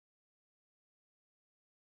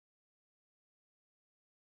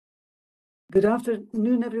Good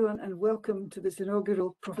afternoon, everyone, and welcome to this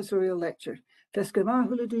inaugural professorial lecture. My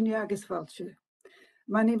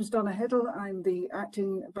name is Donna Heddle. I'm the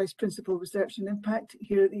Acting Vice Principal Research and Impact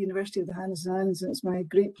here at the University of the Highlands and Islands, and it's my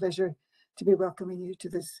great pleasure to be welcoming you to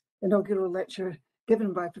this inaugural lecture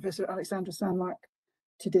given by Professor Alex Sanmark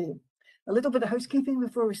today. A little bit of housekeeping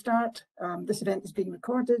before we start. This event is being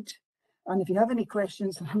recorded, and if you have any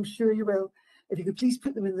questions, and I'm sure you will, if you could please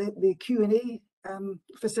put them in the Q&A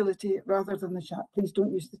facility rather than the chat. Please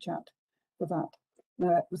don't use the chat for that.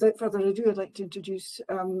 Without further ado, I'd like to introduce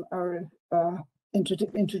our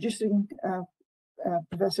introducing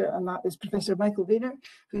professor, and that is Professor Michael Vayner,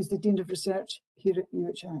 who's the Dean of Research here at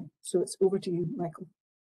UHI. So it's over to you, Michael.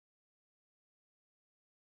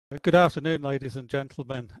 Good afternoon, ladies and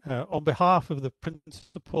gentlemen. On behalf of the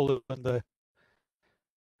Principal and the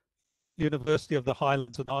University of the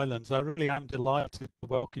Highlands and Islands, I really am delighted to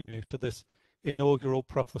welcome you to this inaugural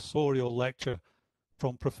professorial lecture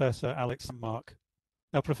from Professor Alex Sanmark.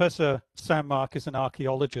 Now, Professor Sanmark is an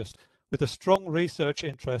archaeologist with a strong research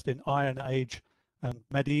interest in Iron Age and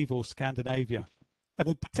medieval Scandinavia, and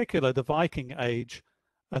in particular the Viking Age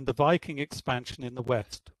and the Viking expansion in the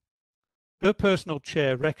West. Her personal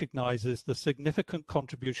chair recognizes the significant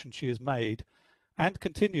contribution she has made and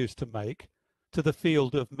continues to make to the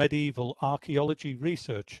field of medieval archaeology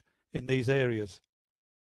research in these areas.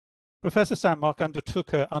 Professor Sanmark undertook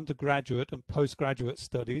her undergraduate and postgraduate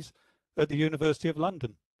studies at the University of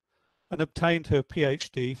London and obtained her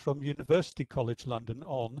PhD from University College London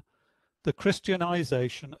on the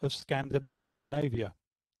Christianization of Scandinavia.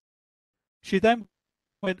 She then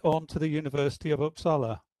went on to the University of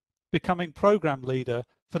Uppsala, becoming program leader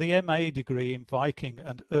for the MA degree in Viking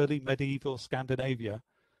and early medieval Scandinavia,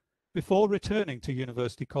 before returning to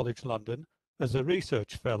University College London as a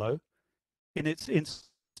research fellow in its Institute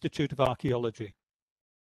of Archaeology.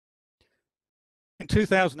 In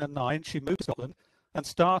 2009, she moved to Scotland and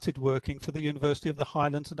started working for the University of the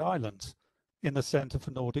Highlands and Islands in the Centre for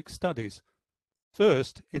Nordic Studies,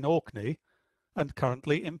 first in Orkney and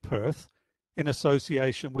currently in Perth, in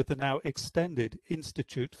association with the now extended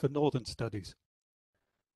Institute for Northern Studies.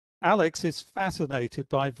 Alex is fascinated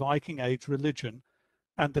by Viking Age religion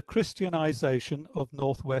and the Christianization of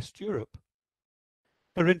Northwest Europe.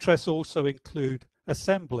 Her interests also include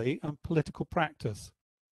assembly and political practice.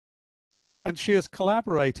 And she has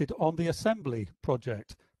collaborated on the Assembly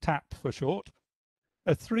Project, TAP for short,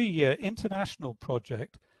 a 3-year international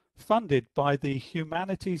project funded by the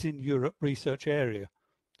Humanities in Europe Research Area,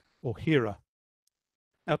 or HERA.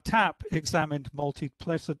 Now, TAP examined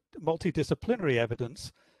multidisciplinary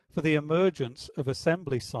evidence for the emergence of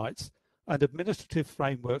assembly sites and administrative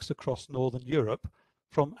frameworks across Northern Europe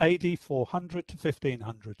from AD 400 to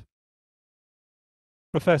 1500.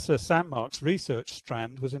 Professor Sanmark's research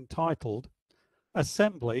strand was entitled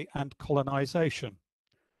Assembly and Colonization,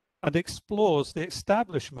 and explores the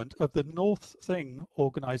establishment of the North Thing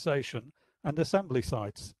organization and assembly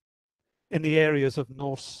sites in the areas of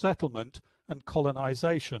Norse settlement and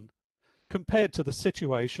colonization compared to the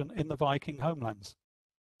situation in the Viking homelands.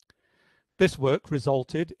 This work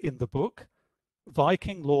resulted in the book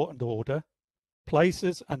Viking Law and Order,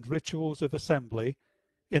 Places and Rituals of Assembly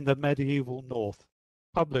in the Medieval North,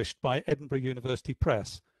 published by Edinburgh University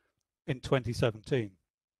Press in 2017.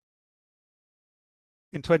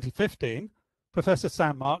 In 2015, Professor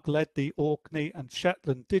Sanmark led the Orkney and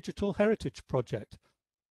Shetland Digital Heritage Project.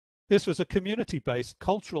 This was a community-based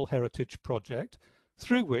cultural heritage project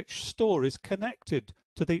through which stories connected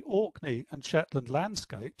to the Orkney and Shetland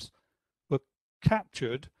landscapes were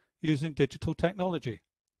captured using digital technology.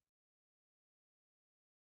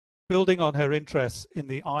 Building on her interests in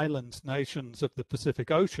the island nations of the Pacific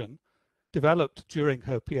Ocean, developed during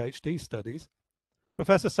her PhD studies,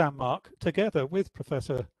 Professor Sanmark, together with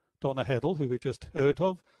Professor Donna Heddle, who we just heard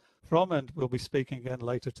from and will be speaking again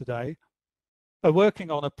later today, are working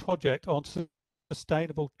on a project on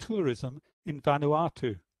sustainable tourism in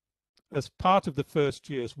Vanuatu. As part of the first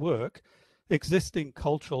year's work, existing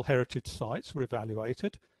cultural heritage sites were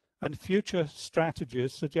evaluated and future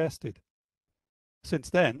strategies suggested. Since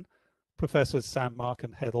then, Professors Sanmark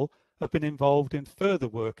and Heddle have been involved in further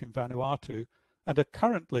work in Vanuatu and are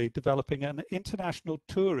currently developing an international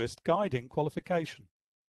tourist guiding qualification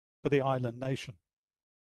for the island nation.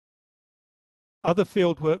 Other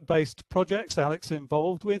fieldwork-based projects Alex is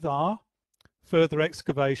involved with are further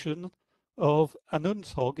excavation of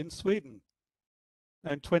Anundshog in Sweden.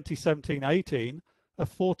 In 2017-18, a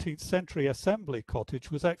 14th century assembly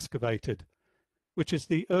cottage was excavated, which is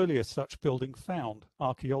the earliest such building found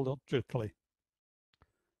archaeologically.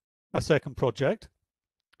 A second project,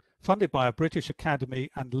 funded by a British Academy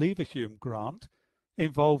and Leverhulme grant,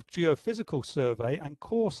 involved geophysical survey and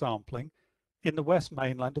core sampling in the West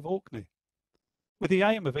Mainland of Orkney, with the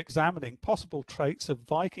aim of examining possible traits of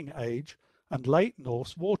Viking Age and late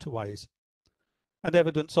Norse waterways, and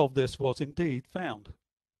evidence of this was indeed found.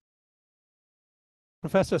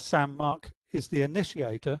 Professor Sanmark is the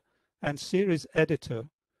initiator and series editor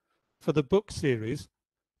for the book series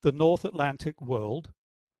The North Atlantic World,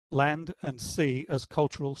 Land and Sea as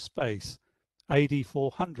Cultural Space, AD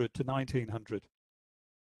 400 to 1900,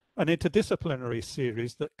 an interdisciplinary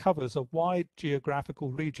series that covers a wide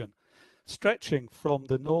geographical region stretching from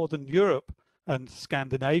the northern Europe and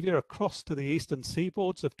Scandinavia across to the eastern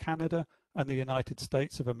seaboards of Canada and the United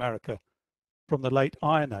States of America, from the late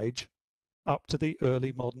Iron Age up to the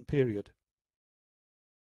early modern period.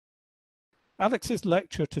 Alex's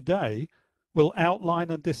lecture today will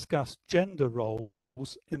outline and discuss gender roles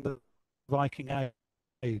in the Viking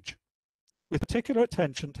Age, with particular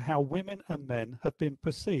attention to how women and men have been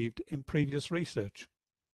perceived in previous research.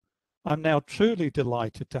 I'm now truly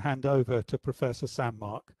delighted to hand over to Professor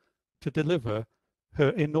Sanmark to deliver her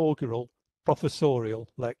inaugural professorial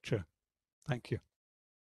lecture. Thank you.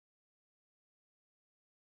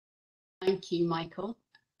 Thank you, Michael,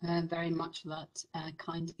 very much for that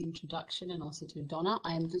kind introduction, and also to Donna.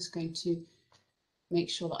 I am just going to make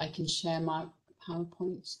sure that I can share my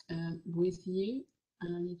PowerPoint with you.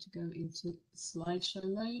 And I need to go into slideshow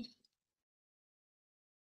mode.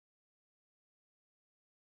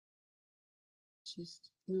 Just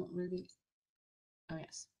not really. Oh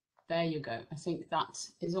yes, there you go. I think that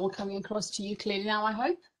is all coming across to you clearly now, I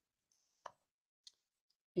hope.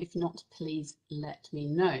 If not, please let me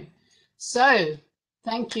know. So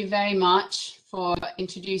thank you very much for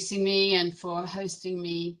introducing me and for hosting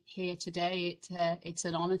me here today. It's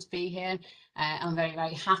an honor to be here. I'm very,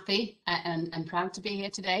 very happy and proud to be here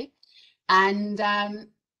today. And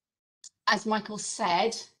as Michael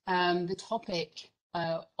said, the topic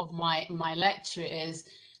of my lecture is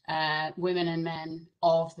women and men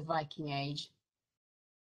of the Viking Age.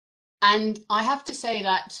 And I have to say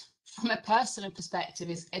that from a personal perspective,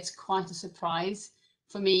 it's quite a surprise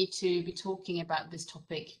for me to be talking about this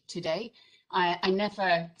topic today. I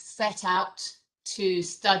never set out to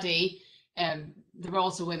study the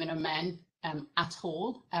roles of women and men at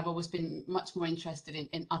all. I've always been much more interested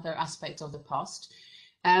in other aspects of the past.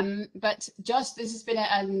 But just this has been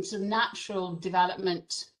a sort of natural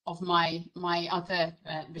development of my other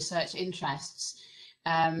research interests,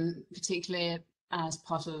 particularly as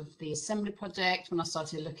part of the Assembly project, when I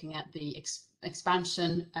started looking at the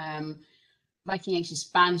expansion, Viking Age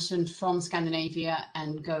expansion from Scandinavia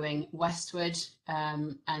and going westward,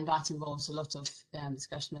 and that involves a lot of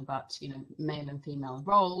discussion about, male and female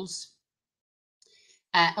roles.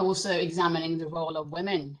 Also examining the role of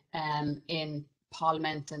women in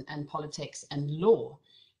parliament and politics and law.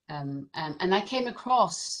 And I came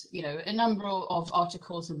across, a number of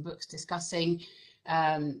articles and books discussing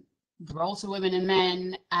the roles of women and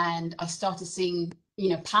men, and I started seeing,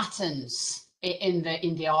 patterns in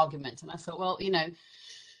the argument, and I thought, well,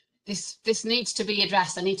 this needs to be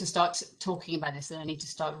addressed. I need to start talking about this, and I need to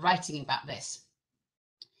start writing about this.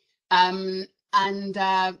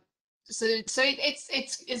 So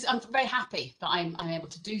I'm very happy that I'm able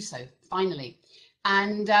to do so finally.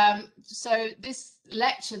 And so this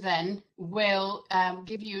lecture then will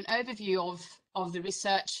give you an overview of the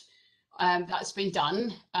research that's been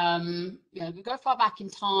done. We go far back in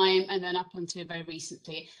time and then up until very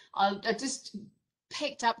recently. I just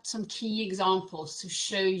picked up some key examples to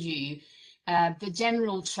show you the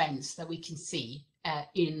general trends that we can see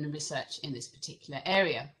in research in this particular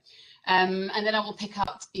area. And then I will pick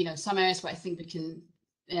up, some areas where I think we can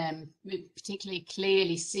particularly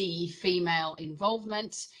clearly see female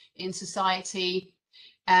involvement in society,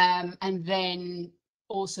 and then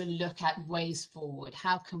also look at ways forward.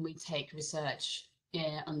 How can we take research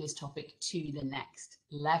on this topic to the next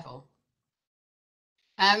level?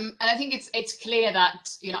 And I think it's clear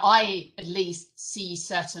that, I at least see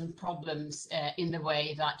certain problems in the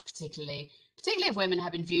way that particularly if women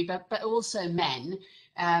have been viewed, but also men.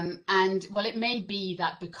 And well, it may be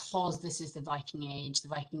that because this is the Viking Age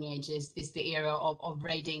is the era of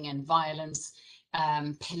raiding and violence,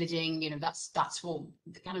 pillaging. That's what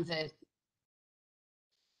kind of the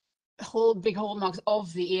big hallmarks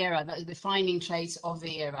of the era, the defining traits of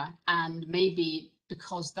the era, and maybe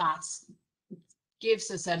because that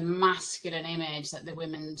gives us a masculine image that the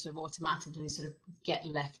women sort of automatically sort of get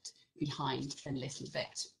left behind a little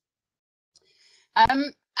bit.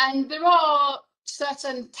 And there are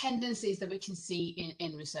certain tendencies that we can see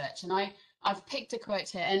in research, and I I've picked a quote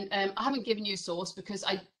here, and I haven't given you a source because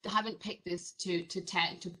I haven't picked this to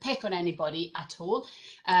pick on anybody at all.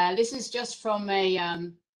 This is just from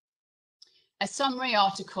a summary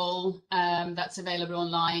article that's available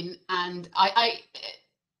online, and I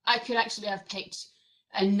could actually have picked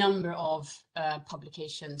a number of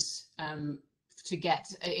publications to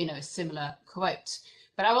get a similar quote,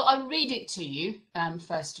 but I'll read it to you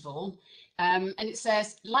first of all. And it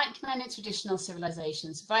says, like many traditional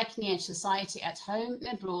civilizations, Viking Age society at home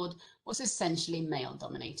and abroad was essentially male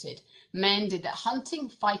dominated. Men did the hunting,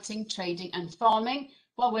 fighting, trading and farming,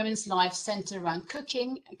 while women's lives centered around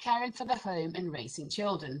cooking, caring for the home and raising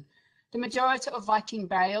children. The majority of Viking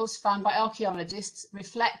burials found by archaeologists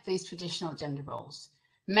reflect these traditional gender roles.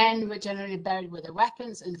 Men were generally buried with their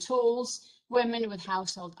weapons and tools, women with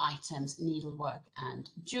household items, needlework and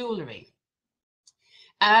jewellery.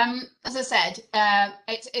 As I said,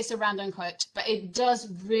 it's a random quote, but it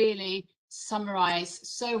does really summarize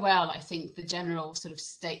so well, I think, the general sort of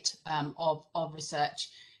state of research,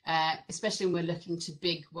 especially when we're looking to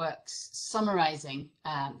big works summarizing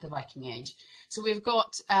the Viking Age. So we've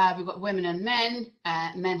got women and men.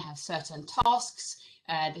 Men have certain tasks.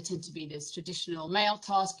 They tend to be this traditional male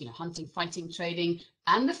task, hunting, fighting, trading,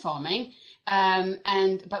 and the farming.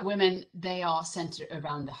 But women, they are centered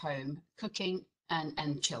around the home, cooking,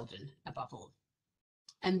 and children above all.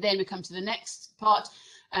 And then we come to the next part,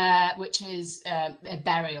 which is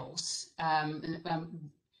burials.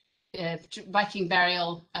 Viking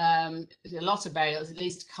burial, a lot of burials at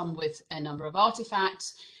least come with a number of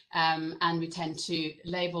artifacts, and we tend to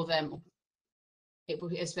label them,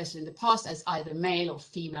 especially in the past, as either male or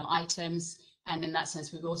female items. And in that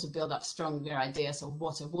sense, we've also built up stronger ideas of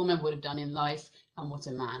what a woman would have done in life and what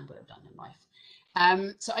a man would have done in life.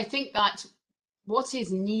 So I think that what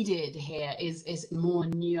is needed here is more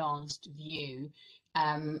nuanced view.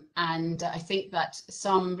 And I think that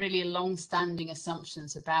some really long-standing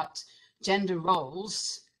assumptions about gender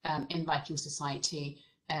roles in Viking society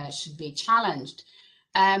should be challenged.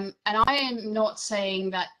 And I am not saying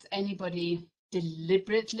that anybody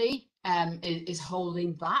deliberately is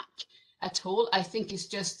holding back at all. I think it's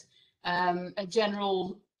just a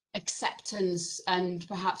general acceptance and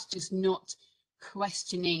perhaps just not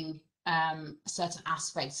questioning certain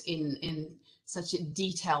aspects in such a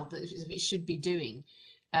detail that it should be doing.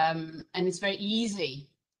 And it's very easy.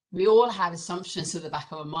 We all have assumptions at the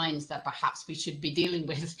back of our minds that perhaps we should be dealing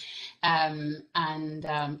with.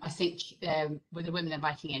 I think with the women in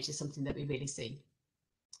Viking Age is something that we really see.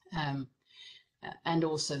 And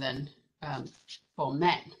also then for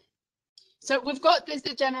men. So we've got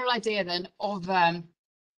the general idea then of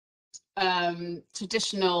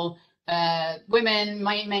traditional women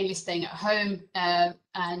mainly staying at home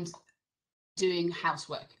and doing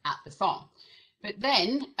housework at the farm. But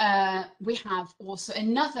then we have also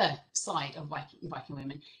another side of Viking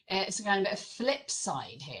women. It's kind of a flip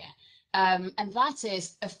side here. And that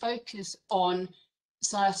is a focus on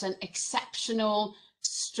certain exceptional,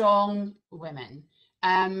 strong women.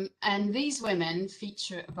 And these women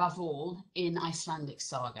feature above all in Icelandic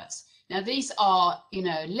sagas. Now, these are,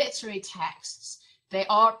 literary texts. They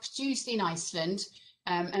are produced in Iceland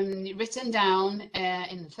and written down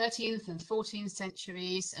in the 13th and 14th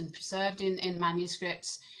centuries and preserved in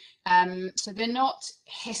manuscripts. So they're not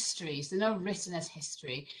histories. They're not written as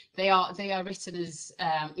history. They are written as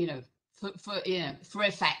for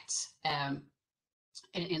effect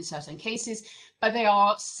in certain cases, but they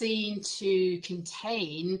are seen to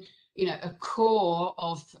contain a core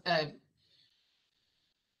of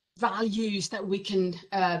values that we can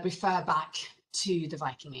refer back to the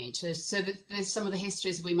Viking Age. So that there's some of the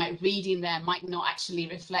histories we might read in there might not actually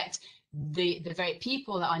reflect the very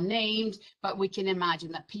people that are named, but we can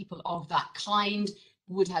imagine that people of that kind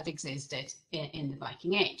would have existed in the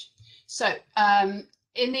Viking Age. So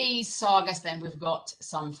in these sagas then we've got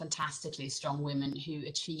some fantastically strong women who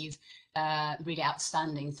achieve really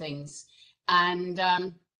outstanding things. And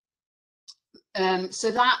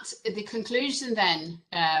so that the conclusion then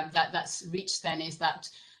that's reached then is that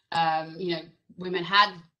women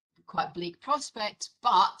had quite bleak prospects,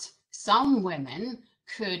 but some women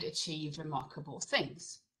could achieve remarkable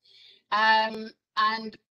things.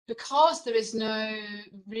 And because there is no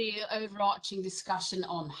real overarching discussion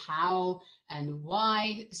on how and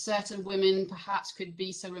why certain women perhaps could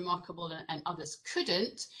be so remarkable and others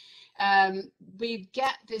couldn't, we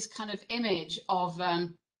get this kind of image of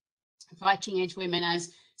Viking Age women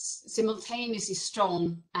as simultaneously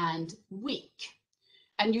strong and weak.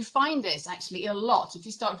 And you find this actually a lot. If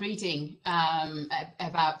you start reading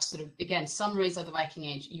about sort of, again, summaries of the Viking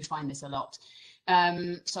Age, you find this a lot.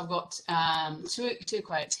 So I've got two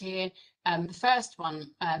quotes here. The first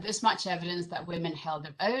one, there's much evidence that women held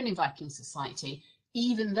their own in Viking society,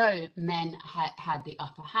 even though men had the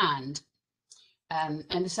upper hand. And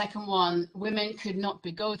the second one, women could not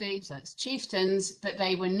be Godi, so it's chieftains, but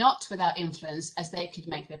they were not without influence, as they could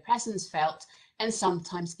make their presence felt and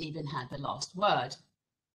sometimes even had the last word.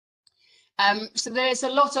 So there's a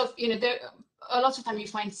lot of, a lot of time you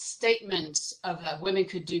find statements of women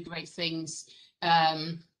could do great things,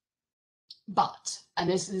 but, and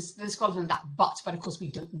there's quite often that but of course we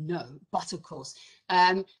don't know, but of course,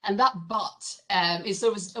 and that but is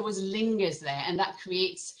always lingers there, and that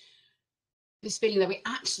creates this feeling that we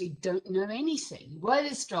actually don't know anything. Were they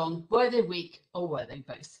strong, were they weak, or were they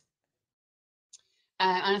both?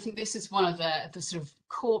 And I think this is one of the sort of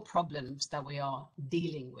core problems that we are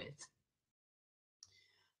dealing with.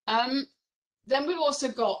 Then we've also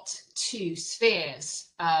got two spheres,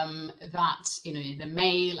 that, the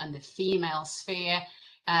male and the female sphere,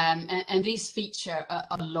 and these feature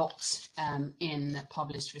a lot in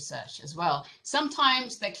published research as well.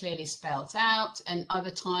 Sometimes they're clearly spelled out, and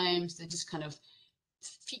other times they just kind of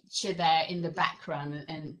feature there in the background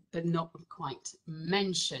but not quite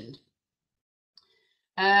mentioned.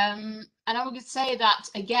 And I would say that,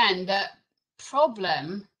 again, the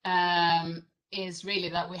problem is really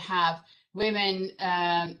that we have women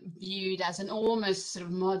viewed as an almost sort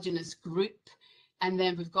of homogeneous group, and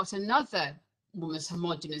then we've got another almost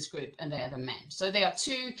homogeneous group, and they are the men. So they are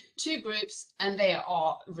two groups, and they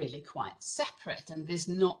are really quite separate, and there's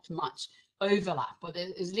not much overlap, or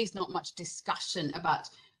there's at least not much discussion about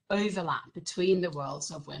overlap between the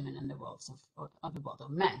worlds of women and the worlds of the world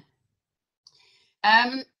of men.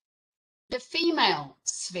 The female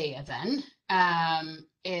sphere then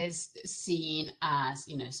is seen as,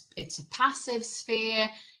 it's a passive sphere.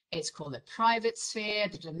 It's called the private sphere,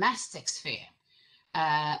 the domestic sphere,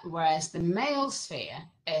 whereas the male sphere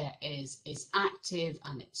is active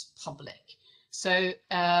and it's public. So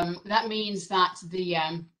that means that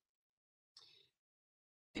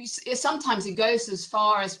sometimes it goes as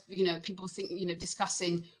far as, people think,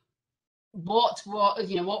 discussing what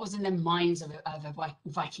was in the minds of a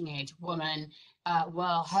Viking Age woman.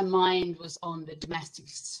 Well, her mind was on the domestic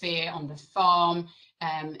sphere, on the farm,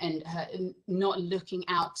 and her not looking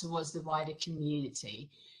out towards the wider community.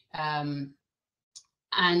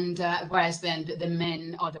 Whereas then the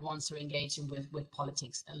men are the ones who are engaging with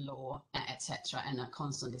politics and law, etc., and are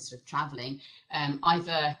constantly sort of traveling,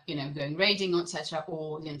 either going raiding, etc.,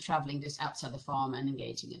 or traveling just outside the farm and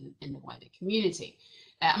engaging in the wider community.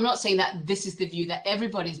 I'm not saying that this is the view that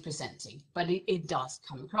everybody's presenting, but it does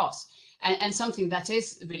come across. And something that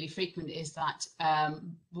is really frequent is that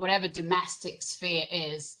whatever domestic sphere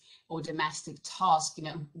is, or domestic task,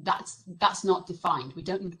 that's not defined. We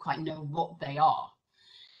don't quite know what they are.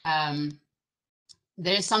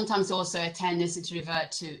 There is sometimes also a tendency to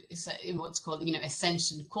revert to what's called,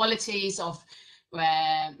 essential qualities of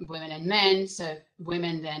women and men. So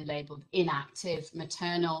women then labeled inactive,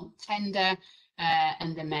 maternal, tender,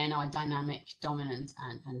 and the men are dynamic, dominant,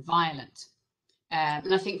 and violent.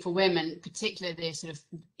 And I think for women, particularly the sort of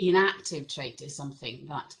inactive trait is something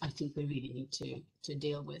that I think we really need to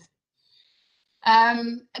deal with.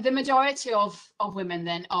 The majority of women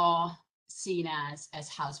then are seen as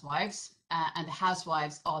housewives, and the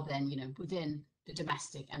housewives are then, within the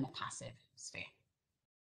domestic and the passive sphere.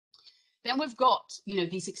 Then we've got,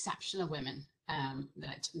 these exceptional women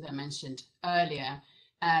that I mentioned earlier,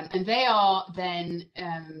 and they are then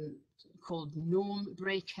called norm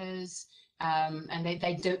breakers, and they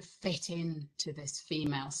don't fit into this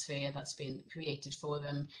female sphere that's been created for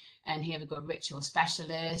them. And here we've got ritual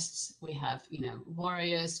specialists, we have,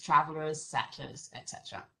 warriors, travelers, settlers,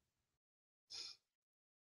 etc.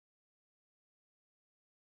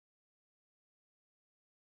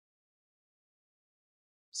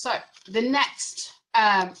 So the next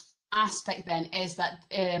aspect then is that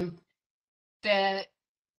the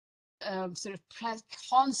sort of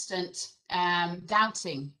constant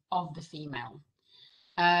doubting of the female.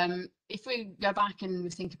 If we go back and we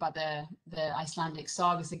think about the Icelandic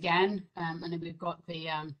sagas again, and then we've got the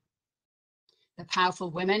powerful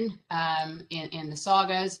women in the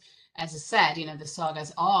sagas. As I said, the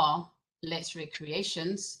sagas are literary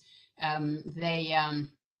creations.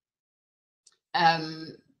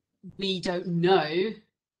 We don't know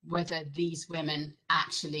whether these women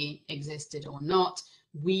actually existed or not.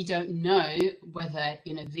 We don't know whether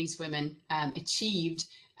these women achieved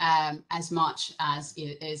as much as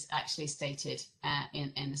it is actually stated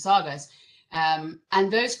in the sagas,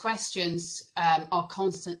 and those questions are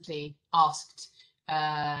constantly asked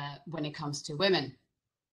when it comes to women,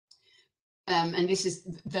 and this is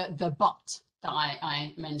the but that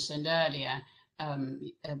I mentioned earlier.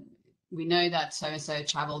 We know that so-and-so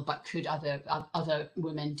traveled, but could other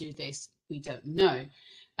women do this? We don't know.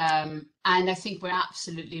 And I think we're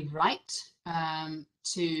absolutely right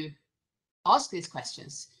to ask these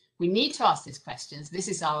questions. We need to ask these questions. This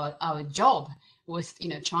is our job with,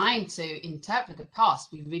 trying to interpret the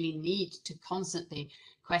past. We really need to constantly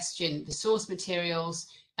question the source materials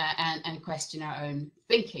and question our own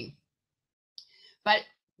thinking. But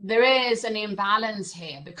there is an imbalance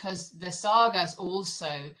here because the sagas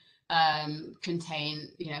also contain,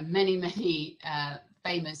 many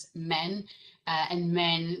famous men and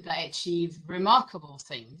men that achieve remarkable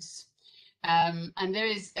things. And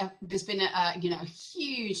there's been a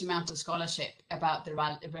huge amount of scholarship about the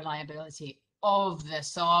reliability of the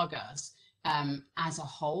sagas as a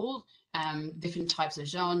whole. Different types of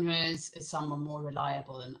genres, some are more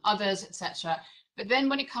reliable than others, etc. But then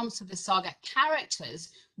when it comes to the saga characters,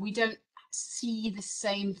 we don't see the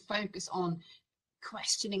same focus on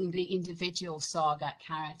questioning the individual saga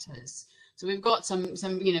characters. So we've got some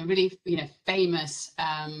really famous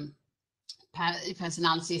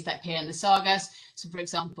personalities that appear in the sagas. So for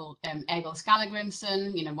example, Egil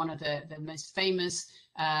Skallagrimsson, one of the most famous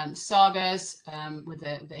sagas with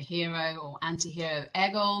the hero or anti-hero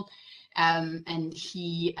Egil, and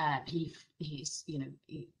he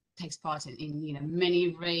takes part in many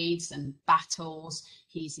raids and battles.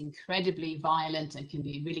 He's incredibly violent and can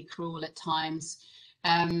be really cruel at times.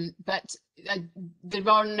 But there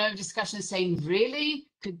are no discussions saying, really,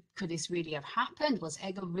 could this really have happened? Was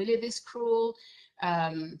Egil really this cruel?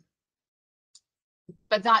 But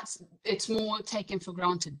it's more taken for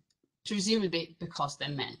granted, presumably because they're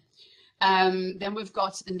men. Then we've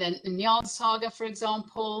got in Njard's saga, for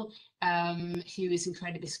example, who is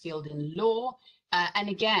incredibly skilled in law. And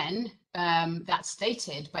again, that's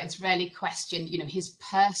stated, but it's rarely questioned, his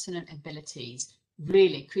personal abilities.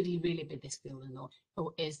 Really, could he really be this skilled in law,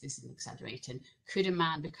 or is this an exaggeration? Could a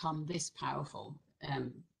man become this powerful?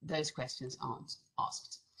 Those questions aren't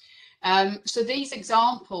asked. So these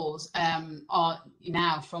examples are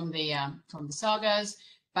now from the sagas,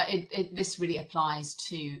 but this really applies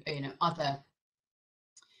to other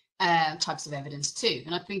types of evidence too.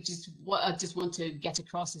 And I think what I just want to get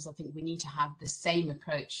across is I think we need to have the same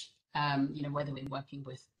approach, whether we're working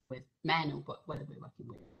with men or whether we're working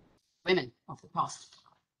with women of the past.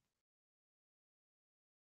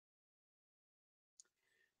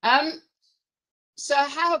 So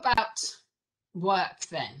how about work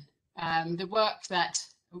then? The work that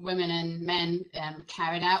women and men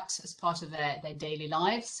carried out as part of their daily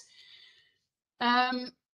lives.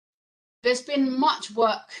 There's been much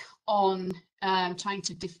work on trying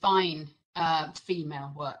to define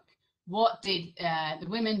female work. What did the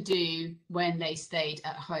women do when they stayed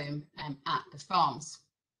at home at the farms?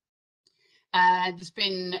 There's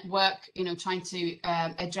been work, trying to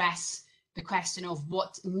address the question of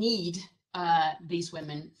what need these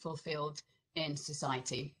women fulfilled in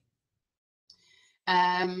society.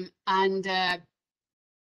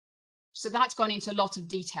 So that's gone into a lot of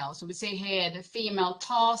detail. So we see here the female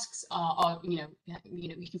tasks are you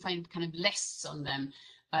can find kind of lists on them.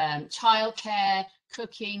 Childcare,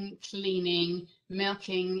 cooking, cleaning,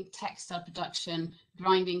 milking, textile production,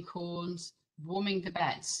 grinding corns, warming the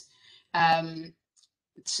beds.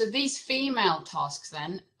 So these female tasks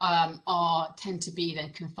then tend to be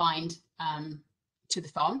then confined to the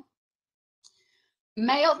farm.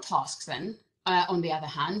 Male tasks then, on the other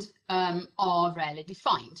hand, are rarely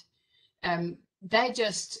defined. They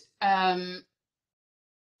just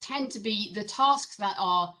tend to be the tasks that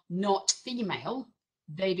are not female.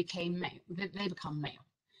 They become male.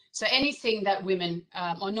 So anything that women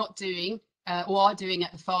are not doing or are doing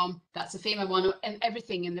at the farm, that's a female one, and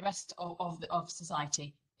everything in the rest of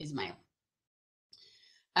society is male.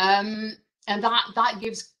 And that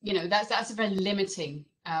gives, that's a very limiting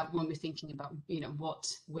when we're thinking about,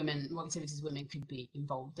 what activities women could be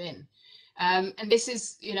involved in. And this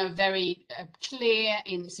is, very clear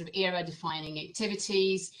in sort of era defining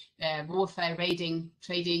activities, warfare, raiding,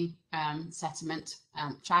 trading, settlement,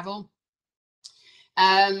 travel.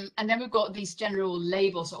 And then we've got these general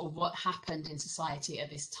labels of what happened in society at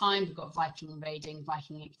this time. We've got Viking raiding,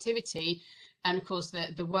 Viking activity. And of course,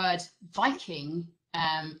 the word Viking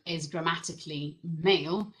is grammatically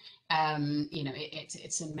male.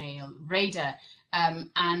 It's a male raider.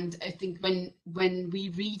 And I think when we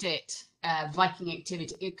read it, Viking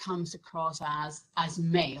activity, it comes across as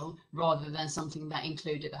male rather than something that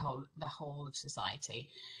included the whole of society.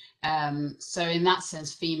 So in that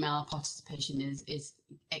sense, female participation is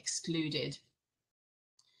excluded.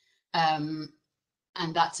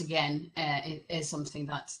 that's again is something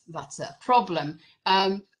that's a problem.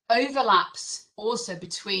 Overlaps also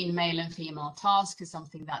between male and female tasks is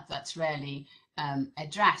something that's rarely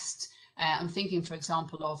addressed. I'm thinking, for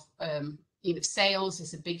example, of sales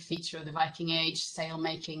is a big feature of the Viking Age. Sail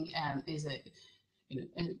making is a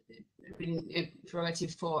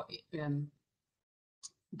prerogative for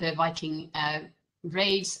the Viking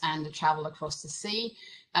raids and the travel across the sea.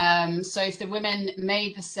 So if the women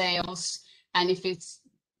made the sails, and if it's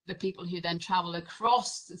the people who then travel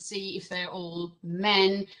across the sea, if they're all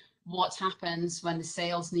men, what happens when the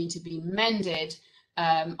sails need to be mended?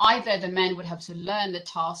 Either the men would have to learn the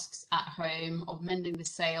tasks at home of mending the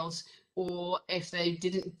sails, or if they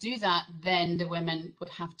didn't do that, then the women would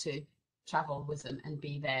have to travel with them and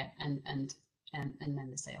be there and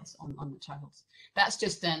mend the sails on the travels. That's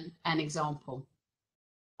just an example.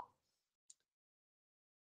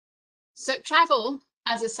 So travel,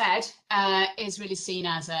 as I said, is really seen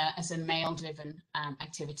as a male-driven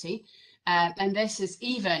activity. And this is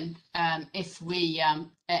even if we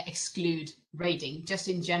exclude raiding. Just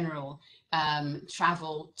in general,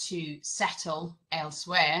 travel to settle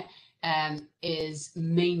elsewhere is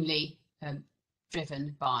mainly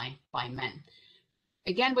driven by men.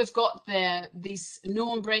 Again, we've got these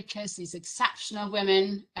norm breakers, these exceptional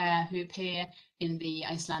women who appear in the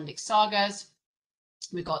Icelandic sagas.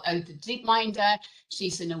 We've got Oda the Deepminder.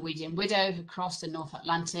 She's a Norwegian widow who crossed the North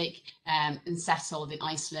Atlantic and settled in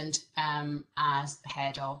Iceland as the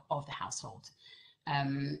head of the household.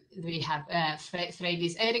 We have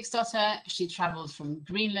Freydís Eiríksdóttir. She traveled from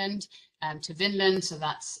Greenland to Vinland, so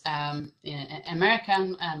that's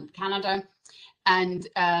America and Canada, and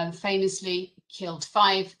famously killed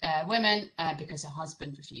 5 women because her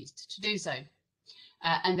husband refused to do so.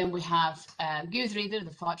 And then we have Guðríður, the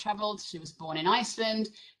far-travelled. She was born in Iceland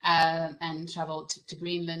and travelled to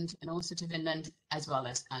Greenland and also to Vinland, as well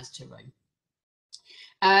as to Rome.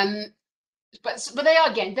 But they are,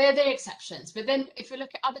 again, they're exceptions. But then if you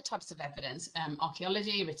look at other types of evidence,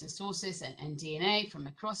 archaeology, written sources, and DNA from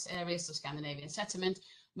across areas of Scandinavian settlement,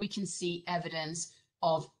 we can see evidence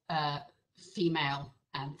of female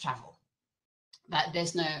travel.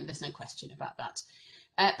 There's no question about that.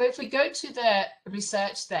 But if we go to the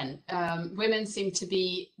research then, women seem to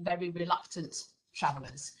be very reluctant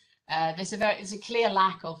travellers. There's a clear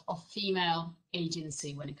lack of female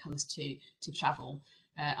agency when it comes to travel.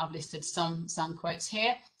 I've listed some quotes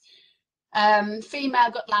here.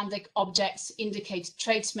 Female Gotlandic objects indicate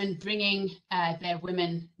tradesmen bringing their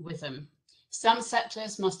women with them. Some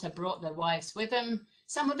settlers must have brought their wives with them.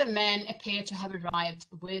 Some of the men appear to have arrived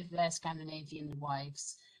with their Scandinavian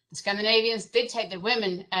wives. The Scandinavians did take their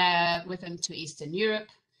women with them to Eastern Europe.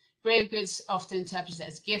 Grave goods, often interpreted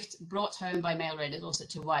as gifts brought home by male raiders, also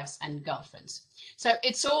to wives and girlfriends. So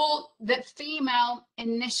it's all that female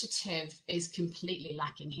initiative is completely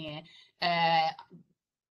lacking here.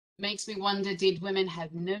 Makes me wonder, did women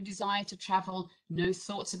have no desire to travel, no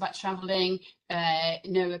thoughts about traveling,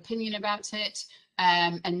 no opinion about it,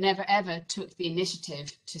 and never ever took the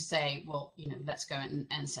initiative to say, well, let's go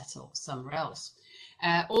and settle somewhere else.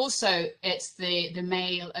 Also, it's the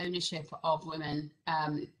male ownership of women.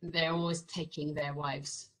 They're always taking their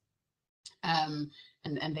wives, and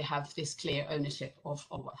they have this clear ownership of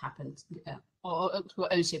what happens, or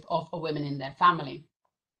ownership of women in their family.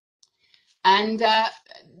 And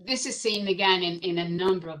this is seen again in a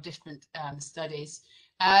number of different studies.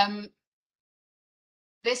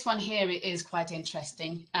 This one here is quite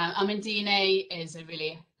interesting. I mean, DNA is a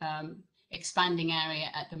really expanding area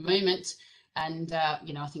at the moment. And,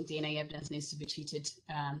 I think DNA evidence needs to be treated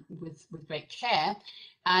with great care.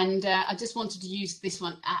 And I just wanted to use this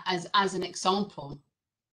one as an example,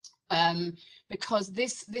 because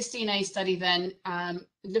this DNA study then,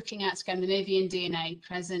 looking at Scandinavian DNA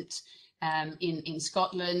present in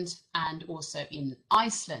Scotland and also in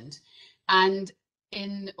Iceland. And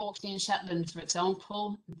in Orkney and Shetland, for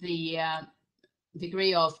example, the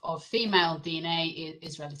degree of female DNA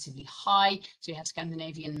is relatively high. So you have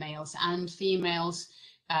Scandinavian males and females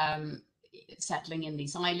settling in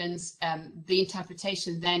these islands. The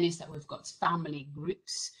interpretation then is that we've got family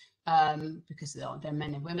groups because they're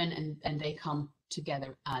men and women, and they come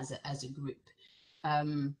together as a group.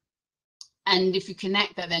 And if you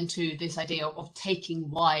connect that then to this idea of taking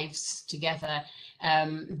wives together,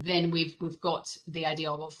 then we've got the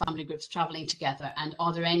idea of family groups traveling together. And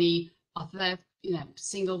are there any other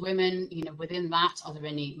single women within that? Are there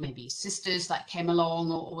any maybe sisters that came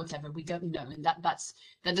along or whatever? We don't know, and that's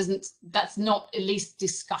not at least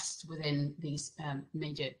discussed within these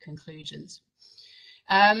major conclusions.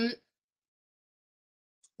 Then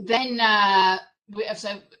we have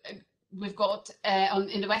we've got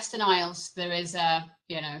in the Western Isles, there is a,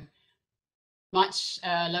 much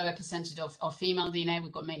lower percentage of female DNA.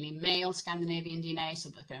 We've got mainly male Scandinavian DNA, so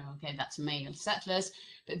okay, that's male settlers.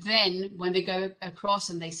 But then when they go across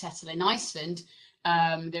and they settle in Iceland,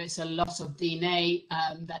 there's a lot of DNA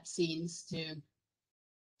that seems to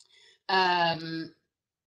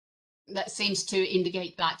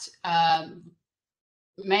indicate that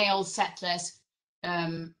male settlers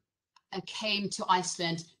came to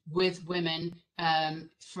Iceland with women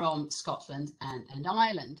from Scotland and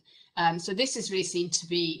Ireland. So this is really seen to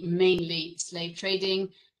be mainly slave trading,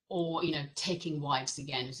 or taking wives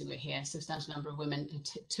again, as we were here. A substantial number of women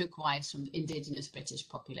took wives from indigenous British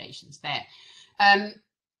populations there.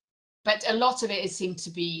 But a lot of it is seen to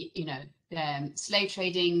be, slave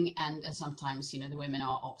trading, and sometimes, the women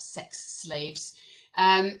are sex slaves.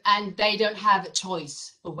 And they don't have a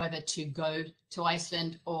choice of whether to go to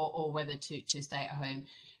Iceland or whether to stay at home.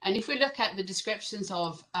 And if we look at the descriptions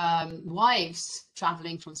of wives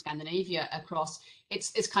traveling from Scandinavia across,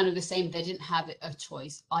 it's kind of the same. They didn't have a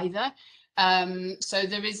choice either. So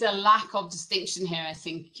there is a lack of distinction here, I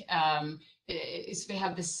think. We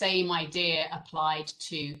have the same idea applied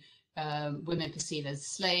to women perceived as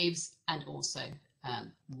slaves and also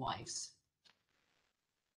wives.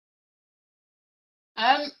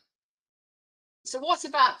 So what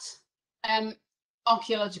about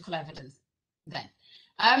archaeological evidence then?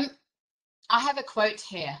 I have a quote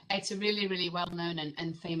here. It's a really, really well-known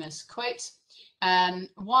and famous quote.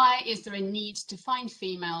 Why is there a need to find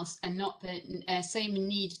females and not the same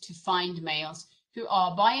need to find males who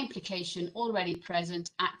are by implication already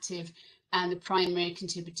present, active, and the primary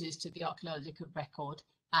contributors to the archaeological record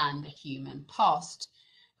and the human past?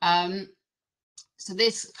 So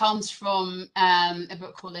this comes from a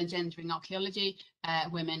book called Engendering Archaeology,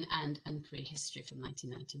 Women and Prehistory from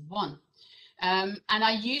 1991. And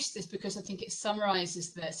I use this because I think it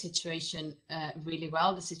summarizes the situation really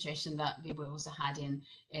well, the situation that we also had in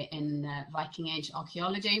Viking Age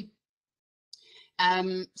archaeology.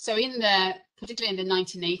 So particularly in the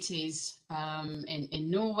 1980s,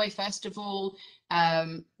 in Norway, first of all,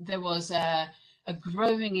 there was a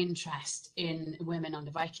growing interest in women on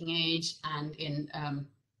the Viking Age and in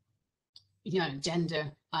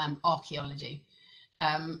gender archaeology.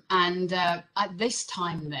 And at this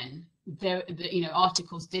time then,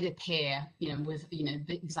 articles did appear, with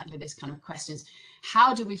exactly this kind of questions.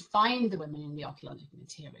 How do we find the women in the archaeological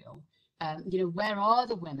material? Where are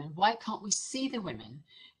the women? Why can't we see the women?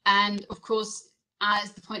 And of course,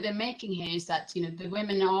 as the point they're making here is that the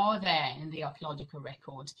women are there in the archaeological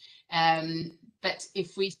record, but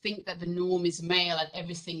if we think that the norm is male and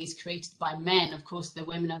everything is created by men, of course the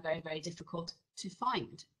women are very, very difficult to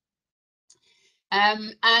find.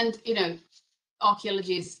 And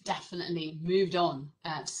archaeology has definitely moved on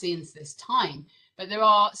since this time, but there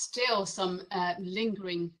are still some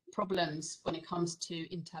lingering problems when it comes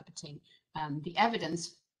to interpreting the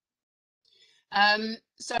evidence.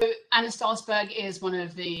 So Anna Starsberg is one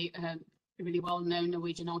of the really well-known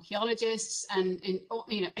Norwegian archaeologists, and in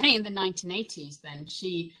the 1980s, then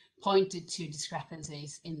she pointed to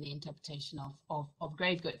discrepancies in the interpretation of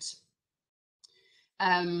grave goods,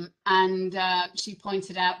 and she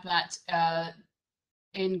pointed out that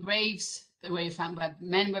in graves where you found where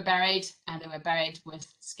men were buried, and they were buried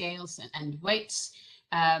with scales and weights,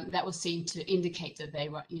 that was seen to indicate that they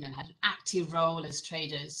were, had an active role as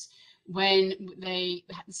traders. When they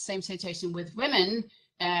had the same situation with women,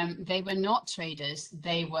 they were not traders,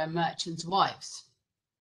 they were merchants' wives.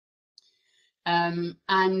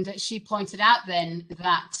 And she pointed out then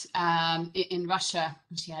that in Russia,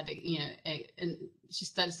 she had, she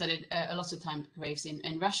studied a lot of time graves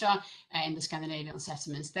in Russia, in the Scandinavian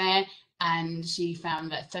settlements there, and she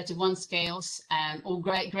found that 31 scales, or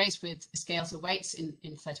graves with scales or weights in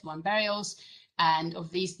 31 burials, and of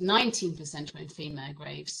these 19% were in female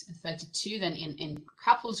graves, 32 then in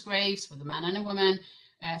couples graves with a man and a woman,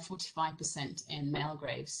 45% in male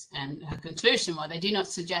graves. And her conclusion was they do not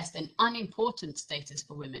suggest an unimportant status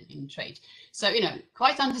for women in trade. So,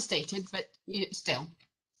 quite understated, but still,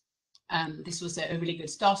 this was a really good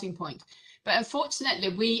starting point. But unfortunately,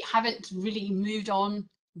 we haven't really moved on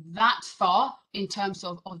that far in terms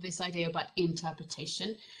of this idea about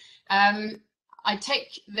interpretation. I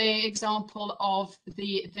take the example of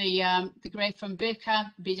the grave from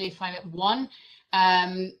Birka, BJ581,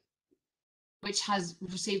 which has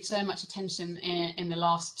received so much attention in the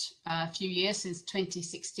last few years, since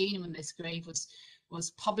 2016, when this grave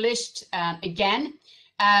was published again.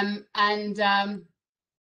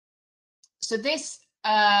 So this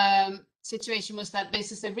situation was that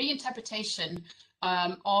this is a reinterpretation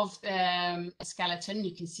of a skeleton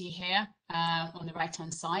you can see here on the right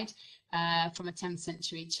hand side from a 10th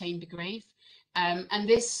century chamber grave. And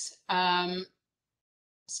this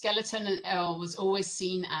skeleton was always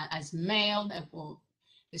seen as male, or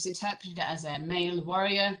it's interpreted as a male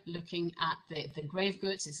warrior looking at the grave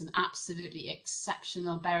goods. It's an absolutely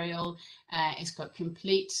exceptional burial. It's got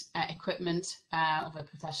complete equipment of a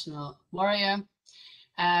professional warrior.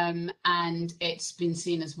 And it's been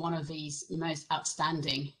seen as one of these most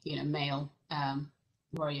outstanding, male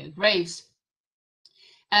warrior graves.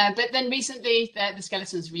 But then recently, the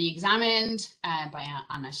skeleton was re-examined by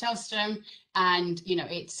Anna Shellström, and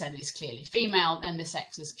it said it's clearly female, and the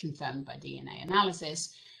sex is confirmed by DNA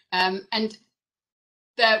analysis. And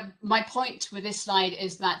my point with this slide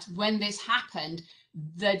is that when this happened,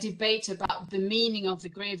 the debate about the meaning of the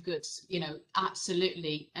grave goods,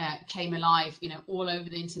 absolutely came alive, all over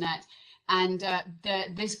the internet. And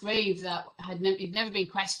this grave that had never been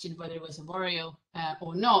questioned whether it was a warrior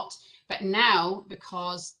or not, but now,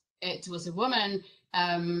 because it was a woman,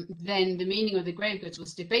 then the meaning of the grave goods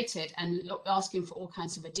was debated and asking for all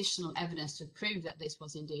kinds of additional evidence to prove that this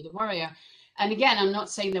was indeed a warrior. And again, I'm not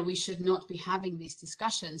saying that we should not be having these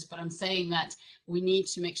discussions, but I'm saying that we need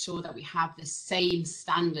to make sure that we have the same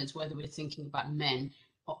standards, whether we're thinking about men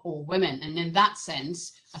or women. And in that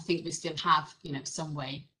sense, I think we still have, some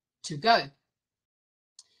way to go.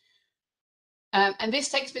 And this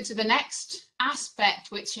takes me to the next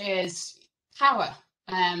aspect, which is power,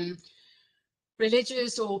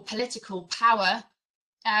 religious or political power.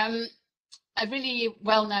 A really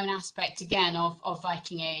well-known aspect, again, of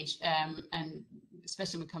Viking Age, and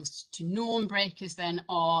especially when it comes to norm breakers, then,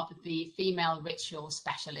 are the female ritual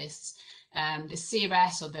specialists. The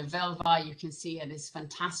Ceres or the Velva, you can see this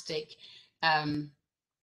fantastic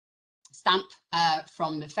stamp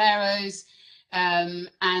from the pharaohs,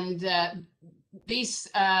 and these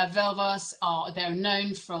Velvas they're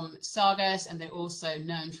known from sagas, and they're also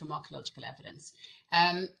known from archaeological evidence.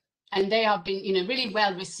 And they have been, really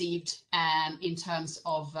well received in terms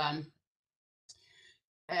of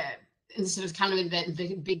sort of kind of in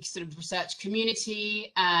the big sort of research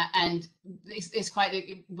community, and it's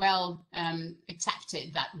quite well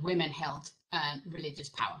accepted that women held religious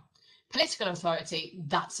power. Political authority,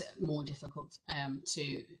 that's more difficult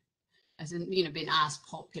to, been as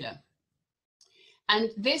popular. And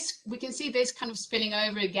this, we can see this kind of spilling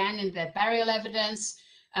over again in the burial evidence.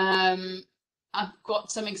 I've got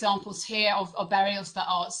some examples here of burials that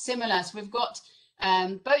are similar. So we've got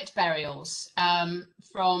boat burials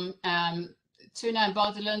from Tuna and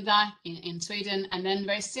Badelunda in Sweden, and then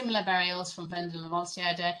very similar burials from Vendel and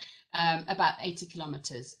Valsgärde about 80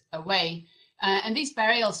 kilometers away. And these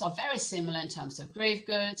burials are very similar in terms of grave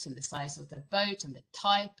goods and the size of the boat and the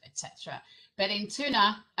type, etc. But in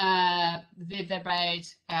Tuna, they're buried,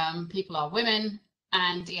 people are women,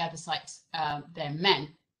 and the other sites, they're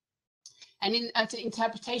men. And in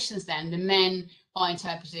interpretations then, the men are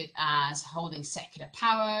interpreted as holding secular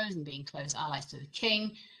powers and being close allies to the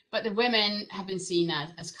king, but the women have been seen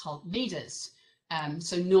as cult leaders,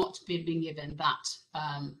 so not being given that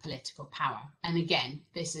political power. And again,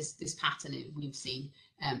 this pattern we've seen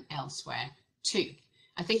elsewhere too.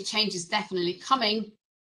 I think change is definitely coming,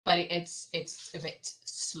 but it's a bit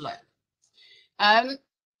slow.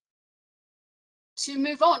 To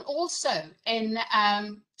move on, also in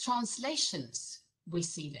translations, we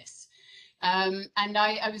see this. And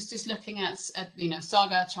I was just looking at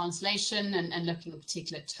saga translation and looking at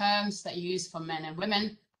particular terms that are used for men and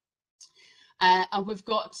women. And we've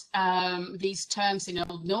got these terms in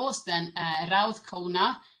Old Norse, then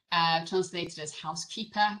Ráðkona, translated as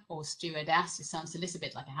housekeeper or stewardess. It sounds a little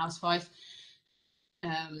bit like a housewife.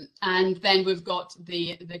 And then we've got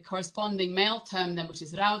the corresponding male term then, which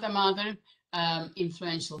is Ráðamaður,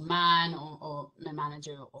 influential man or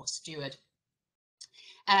manager or steward.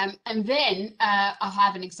 And then I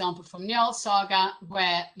have an example from Njál saga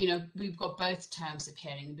where we've got both terms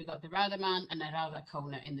appearing. We've got the Ráðamann and the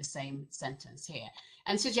Ráðakona in the same sentence here,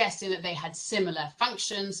 and suggesting that they had similar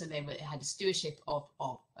functions and they had a stewardship of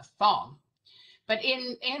a farm. But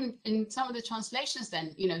in some of the translations,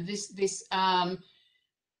 then this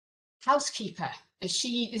housekeeper,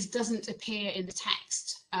 this doesn't appear in the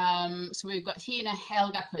text. So we've got he and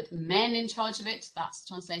Helga put men in charge of it. That's the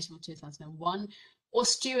translation from 2001. Or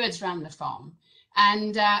stewards ran the farm.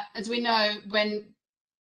 And as we know, when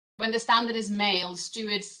the standard is male,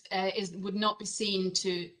 stewards would not be seen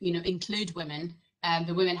to include women.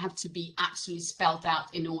 The women have to be actually spelled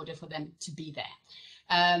out in order for them to be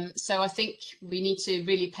there. So I think we need to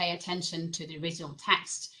really pay attention to the original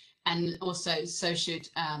text and also so should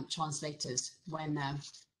translators when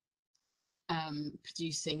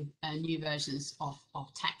producing new versions of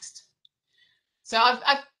text. So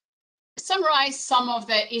I've summarized some of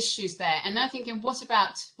the issues there, and I'm thinking, what's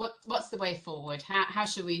the way forward? How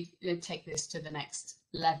should we take this to the next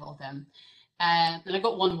level then? And I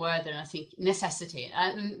got one word there, I think necessity.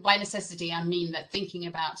 And by necessity, I mean that thinking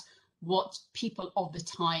about what people of the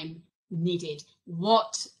time needed,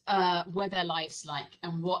 what were their lives like,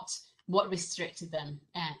 and what restricted them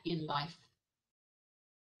in life.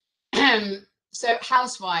 So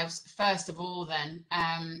housewives, first of all, then,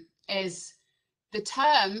 is the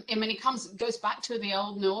term. I mean, it goes back to the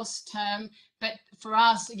Old Norse term, but for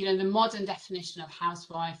us, the modern definition of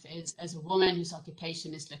housewife is as a woman whose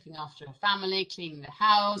occupation is looking after a family, cleaning the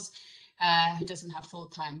house, who doesn't have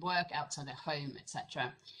full-time work outside the home,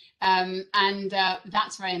 etc.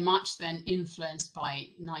 That's very much then influenced by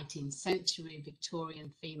 19th century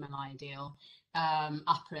Victorian female ideal.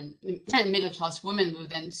 Upper and middle-class women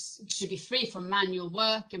should be free from manual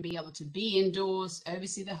work and be able to be indoors,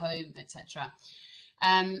 oversee the home, etc.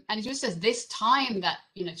 And it was just this time that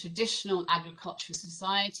traditional agricultural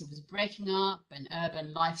society was breaking up, and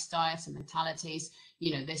urban lifestyles and mentalities,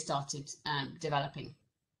 they started developing.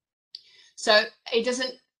 So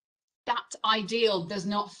that ideal does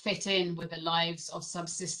not fit in with the lives of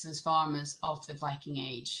subsistence farmers of the Viking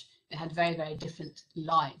Age. They had very, very different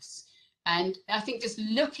lives. And I think just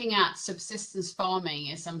looking at subsistence farming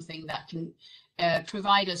is something that can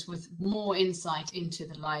provide us with more insight into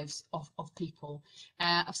the lives of people.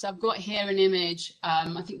 So I've got here an image,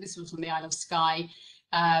 I think this was from the Isle of Skye,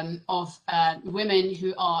 of women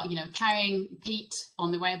who are, carrying peat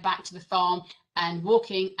on the way back to the farm and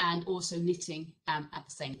walking and also knitting at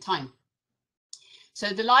the same time. So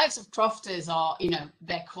the lives of crofters are,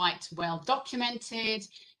 they're quite well documented.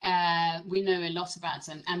 We know a lot about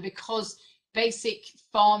them, and because basic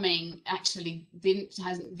farming actually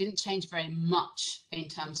didn't change very much in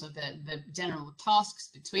terms of the general tasks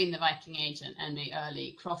between the Viking Age and the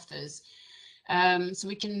early crofters. So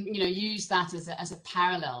we can, use that as a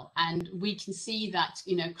parallel, and we can see that,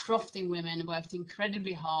 crofting women worked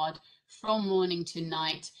incredibly hard from morning to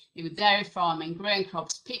night. They were dairy farming, growing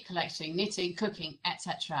crops, peat collecting, knitting, cooking,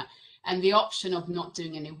 etc. And the option of not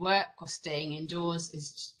doing any work or staying indoors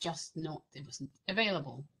is just it wasn't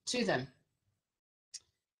available to them.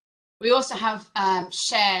 We also have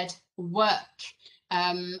shared work.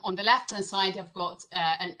 On the left-hand side, I've got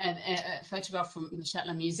a photograph from the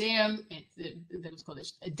Shetland Museum. That was called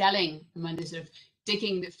a delling, when they're sort of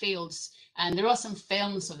digging the fields. And there are some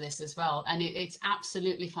films of this as well. And it's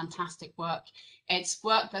absolutely fantastic work. It's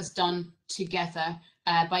work that's done together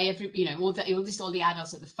by all the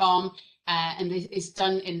adults at the farm. And it's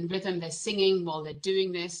done in rhythm. They're singing while they're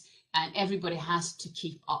doing this, and everybody has to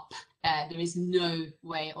keep up. There is no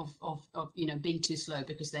way of being too slow,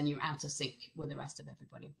 because then you're out of sync with the rest of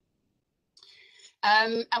everybody.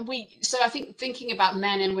 So I think thinking about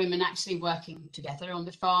men and women actually working together on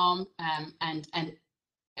the farm, and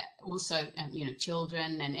also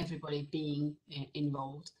children and everybody being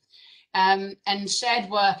involved. And shared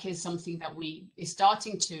work is something that is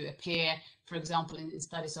starting to appear, for example, in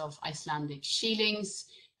studies of Icelandic sheilings.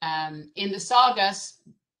 In the sagas,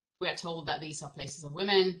 we are told that these are places of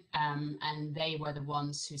women, and they were the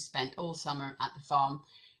ones who spent all summer at the farm.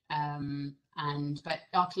 But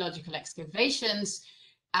archaeological excavations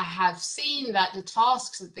have seen that the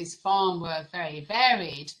tasks at this farm were very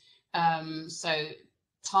varied. So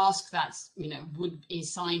tasks that would be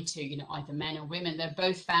assigned to either men or women, they're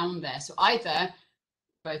both found there. So either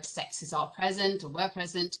both sexes are present or were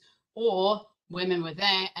present, or women were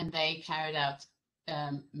there and they carried out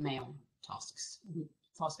male tasks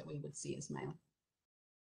that we would see as male.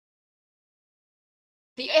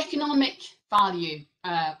 The economic value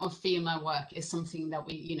of female work is something that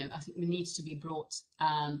I think needs to be brought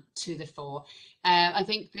to the fore. I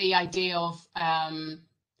think the idea of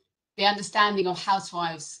the understanding of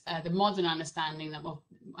housewives, the modern understanding that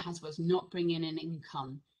housewives not bringing in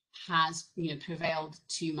income has prevailed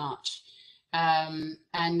too much. And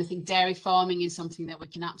I think dairy farming is something that we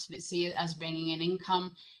can absolutely see as bringing in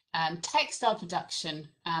income. Textile production,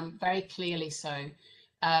 very clearly so.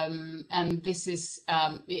 And this is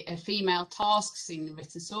female tasks in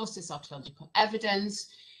written sources, archaeological evidence,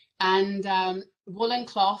 and woolen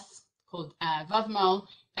cloth called vadmal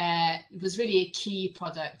was really a key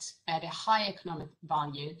product at a high economic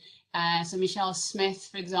value. So Michelle Smith,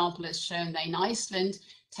 for example, has shown that in Iceland,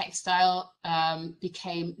 textile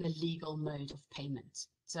became the legal mode of payment.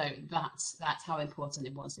 So that's how important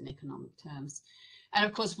it was in economic terms. And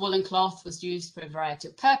of course, woolen cloth was used for a variety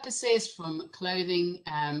of purposes, from clothing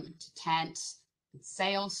to tents and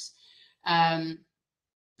sails.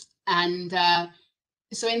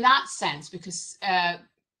 So in that sense, because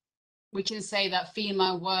we can say that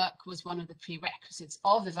female work was one of the prerequisites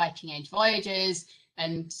of the Viking Age voyages,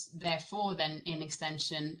 and therefore then in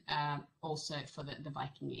extension also for the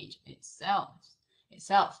Viking Age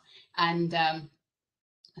itself. And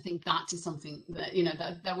I think that is something that, you know,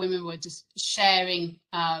 that women were just sharing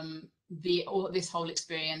this whole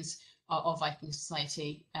experience of Viking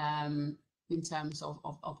society in terms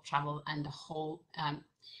of travel and the whole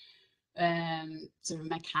sort of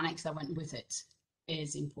mechanics that went with it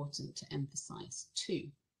is important to emphasize too.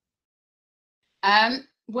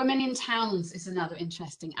 Women in towns is another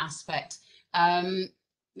interesting aspect.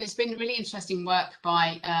 There's been really interesting work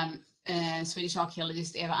by Swedish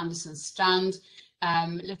archaeologist Eva Andersson Strand,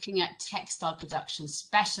 looking at textile production,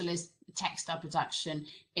 specialist textile production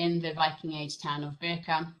in the Viking Age town of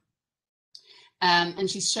Birka. And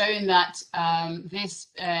she's shown that this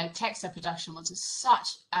textile production was of such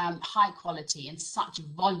high quality and such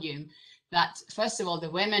volume that, first of all, the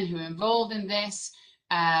women who were involved in this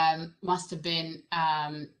must have been,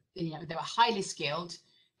 you know, they were highly skilled,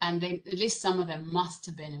 and at least some of them must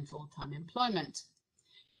have been in full-time employment.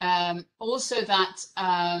 Also that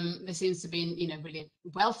there seems to be, you know, really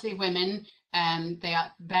wealthy women. They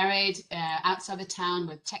are buried outside the town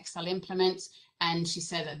with textile implements, and she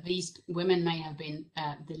said that these women may have been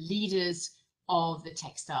the leaders of the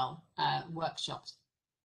textile workshops,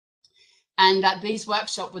 and that these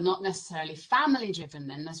workshops were not necessarily family driven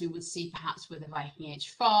then, as we would see perhaps with the Viking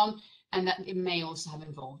Age farm, and that it may also have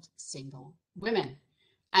involved single women.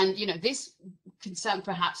 And, you know, this could sound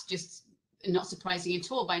perhaps just not surprising at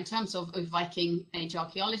all, but in terms of Viking Age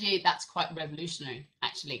archaeology, that's quite revolutionary,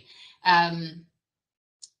 actually, and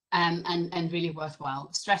really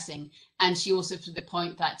worthwhile stressing. And she also, to the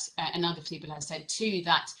point that, and other people have said too,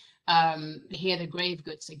 that here the grave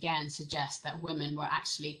goods again suggest that women were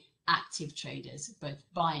actually active traders, both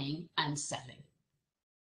buying and selling.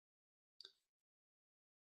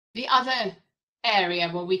 The other area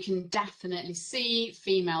where we can definitely see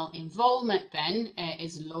female involvement then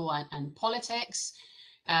is law and politics.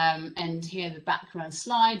 And here the background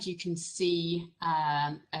slide, you can see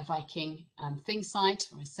a Viking thing site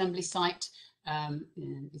or assembly site,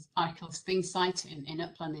 it's Arkel's thing site in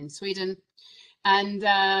Uppland in Sweden. And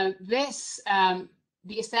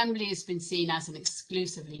the assembly has been seen as an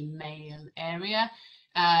exclusively male area.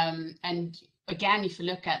 And again, if you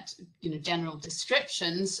look at, you know, general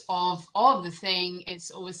descriptions of the thing, it's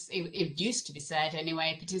always, it used to be said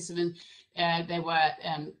anyway, participants, there were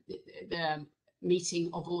the meeting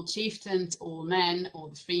of all chieftains, all men, or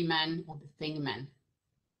the free men, or the thing men.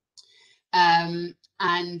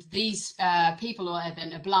 And these people are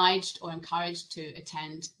then obliged or encouraged to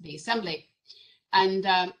attend the assembly. And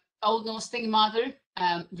Old Norse thing mother,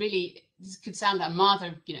 really, this could sound like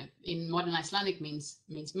mother, you know, in modern Icelandic means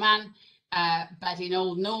man, but in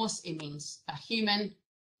Old Norse it means a human.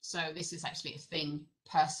 So this is actually a thing,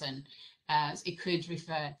 person. It could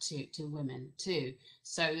refer to women too.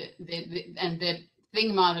 So the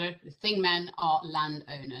thing mother, the thing men are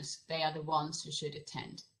landowners. They are the ones who should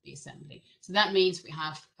attend the assembly. So that means we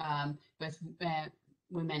have both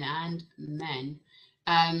women and men.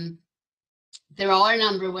 There are a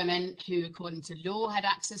number of women who, according to law, had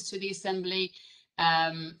access to the assembly.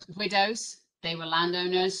 Widows, they were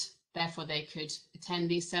landowners, therefore they could attend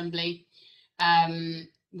the assembly.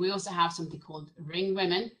 We also have something called ring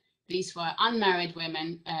women. These were unmarried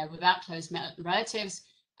women without close relatives,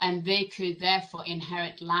 and they could therefore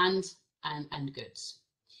inherit land and goods.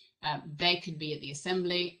 They could be at the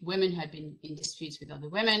assembly. Women who had been in disputes with other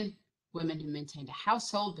women, women who maintained a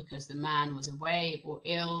household because the man was away or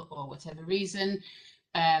ill or whatever reason,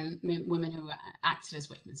 women who acted as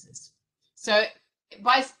witnesses. So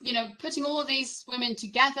by, you know, putting all these women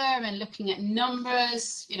together and looking at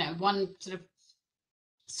numbers, you know, one sort of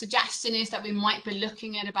suggestion is that we might be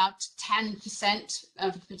looking at about 10%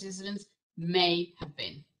 of the participants may have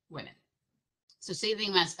been women. So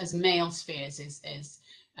seeing them as male spheres is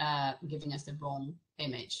giving us the wrong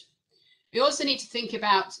image. We also need to think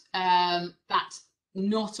about that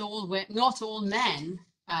not all men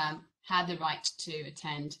had the right to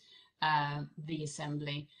attend the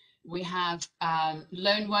assembly. We have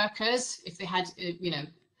lone workers. If they had, you know,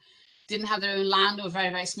 didn't have their own land or a very,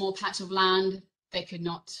 very small patch of land, they could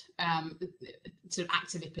not sort of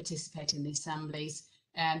actively participate in the assemblies.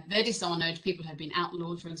 They're dishonored. People have been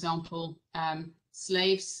outlawed, for example,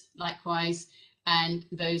 slaves likewise, and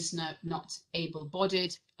those not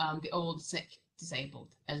able-bodied, the old, sick, disabled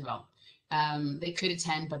as well. They could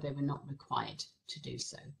attend, but they were not required to do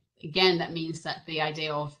so. Again, that means that the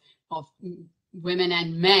idea of women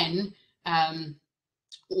and men,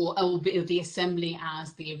 or the assembly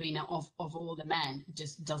as the arena of all the men,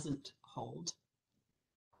 just doesn't hold.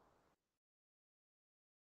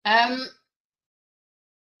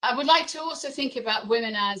 I would like to also think about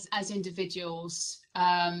women as individuals,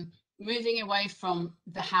 moving away from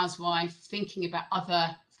the housewife, thinking about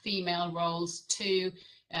other female roles too.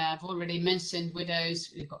 I've already mentioned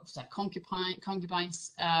widows, we've got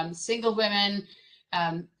concubines, single women,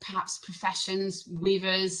 perhaps professions,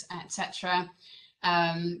 weavers, etc.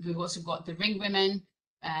 We've also got the ring women,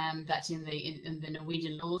 that in the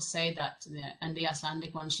Norwegian laws say that, and the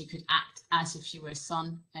Icelandic one, she could act as if she were a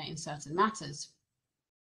son in certain matters.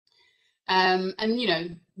 And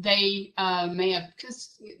they may have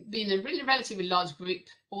been a really relatively large group,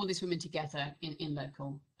 all these women together in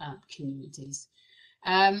local communities.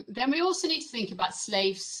 Then we also need to think about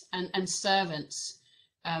slaves and servants,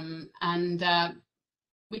 and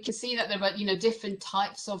we can see that there were different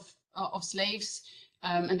types of slaves,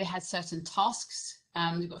 and they had certain tasks.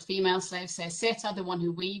 We've got female slaves, say Sept, the one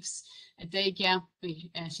who weaves, a Degja,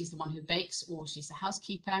 she's the one who bakes, or she's a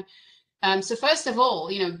housekeeper. So first of all,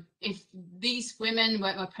 if these women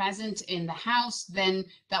were present in the house, then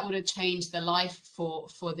that would have changed the life for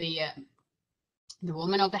the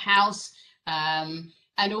woman of the house.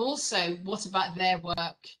 And also, what about their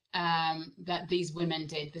work that these women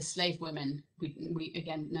did, the slave women? We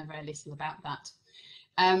again know very little about that.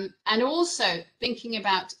 And also thinking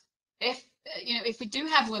about if we do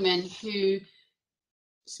have women whose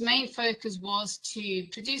main focus was to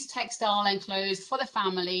produce textile and clothes for the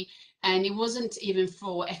family, and it wasn't even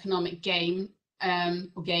for economic gain, that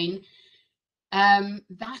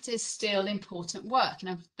is still important work,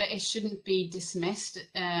 but it shouldn't be dismissed.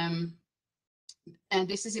 And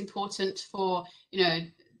this is important for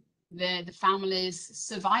the family's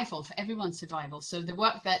survival, for everyone's survival. So the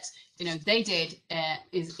work that they did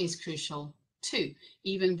is crucial too,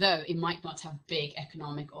 even though it might not have big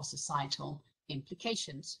economic or societal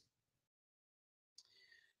implications.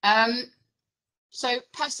 So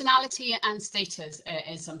personality and status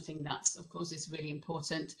is something that, of course, is really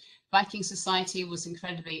important. Viking society was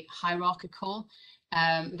incredibly hierarchical.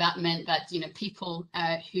 That meant that people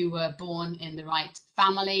who were born in the right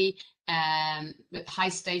family, with high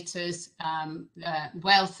status,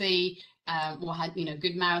 wealthy, or had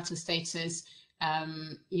good marital status,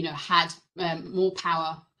 had more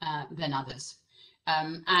power than others.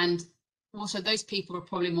 And also those people were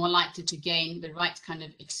probably more likely to gain the right kind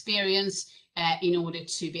of experience in order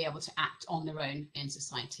to be able to act on their own in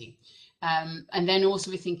society. And then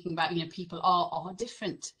also we're thinking about, people are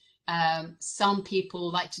different. Some people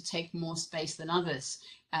like to take more space than others.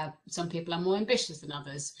 Some people are more ambitious than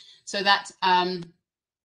others. So that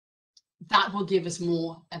that will give us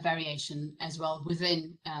more variation as well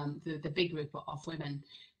within the big group of women.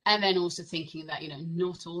 And then also thinking that,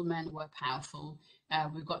 not all men were powerful.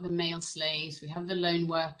 We've got the male slaves, we have the lone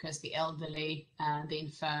workers, the elderly, the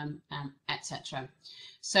infirm, etc.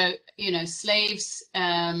 So, slaves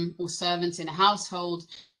or servants in a household,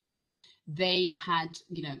 they had,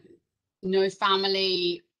 no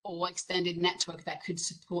family or extended network that could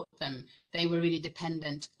support them. They were really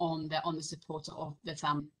dependent on the support of the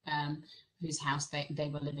family whose house they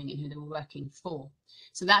were living in, who they were working for.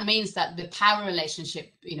 So that means that the power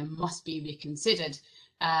relationship, must be reconsidered.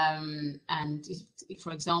 And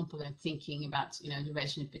for example, they're thinking about, the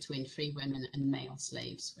relationship between free women and male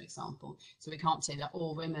slaves, for example. So we can't say that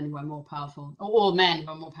all women were more powerful, or all men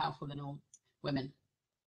were more powerful than all women.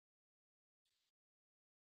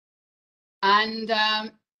 And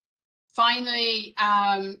finally,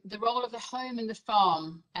 the role of the home and the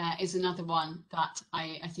farm is another one that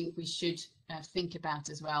I think we should think about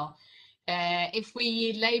as well. If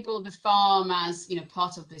we label the farm as,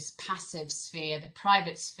 part of this passive sphere, the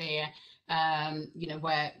private sphere,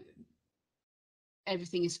 where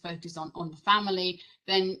everything is focused on the family,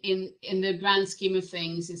 then in the grand scheme of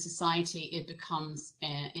things in society, it becomes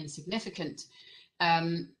insignificant.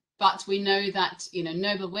 But we know that,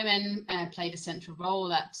 noble women played a central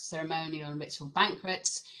role at ceremonial and ritual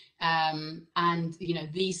banquets. And,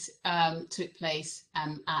 these took place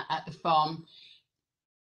at the farm.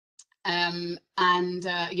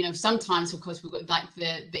 Sometimes, of course, we've got like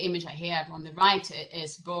the image I have on the right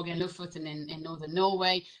is Borgen Lofoten in northern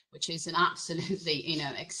Norway, which is an absolutely,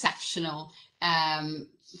 exceptional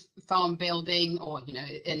farm building, or,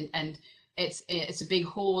 and It's a big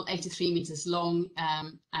hall, 83 meters long,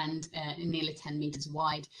 and nearly 10 meters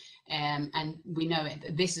wide. And we know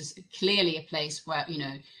it. This is clearly a place where, you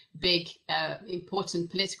know, big, important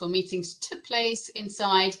political meetings took place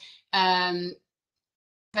inside.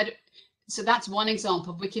 But so that's one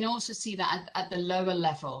example. We can also see that at the lower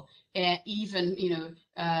level, even, you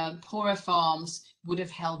know, poorer farms would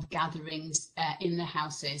have held gatherings in the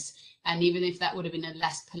houses. And even if that would have been a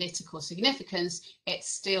less political significance, it's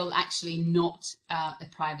still actually not a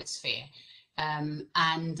private sphere. You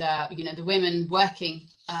know, the women working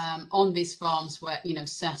on these farms were, you know,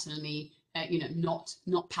 certainly, you know,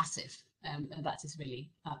 not passive. That is really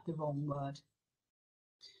the wrong word.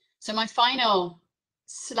 So my final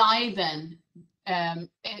slide then,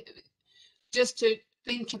 just to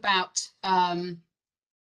think about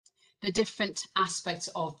the different aspects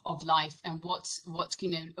of life and what you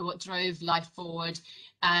know, what drove life forward.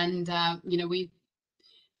 And you know, we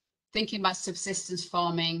thinking about subsistence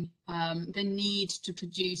farming, the need to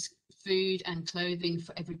produce food and clothing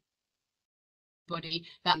for everybody,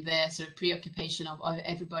 that their sort of preoccupation of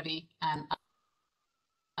everybody,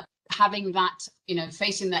 having that, you know,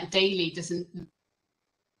 facing that daily doesn't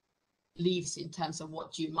leaves in terms of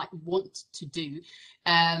what you might want to do.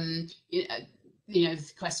 You know,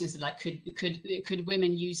 the questions like, could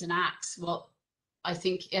women use an axe? Well, I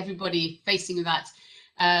think everybody facing that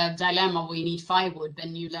dilemma, we need firewood,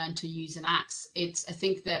 then you learn to use an axe. I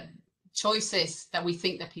think that choices that we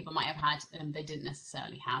think that people might have had, they didn't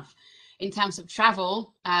necessarily have. In terms of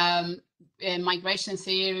travel, in migration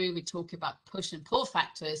theory, we talk about push and pull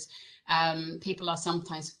factors. People are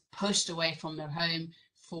sometimes pushed away from their home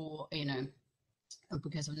for, you know,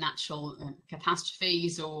 because of natural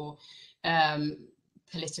catastrophes or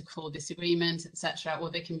political disagreement, etc.,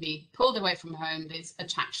 or they can be pulled away from home. There's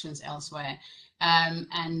attractions elsewhere,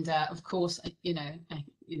 and of course, you know,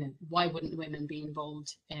 why wouldn't women be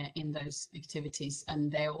involved in those activities? And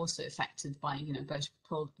they're also affected by, you know, both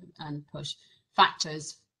pull and push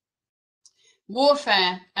factors.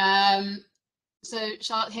 Warfare. So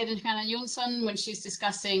Charlotte Hayden Johnson, when she's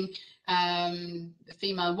discussing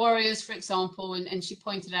female warriors, for example, and she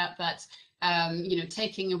pointed out that you know,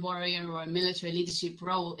 taking a warrior or a military leadership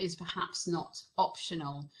role is perhaps not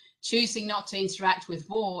optional. Choosing not to interact with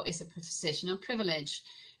war is a position of privilege.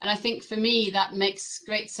 And I think for me that makes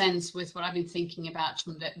great sense with what I've been thinking about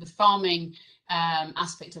from the farming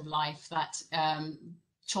aspect of life, that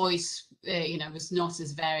choice you know, was not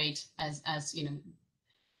as varied as you know,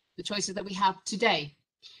 the choices that we have today.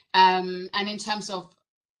 And in terms of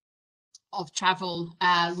travel,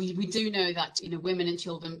 we do know that, you know, women and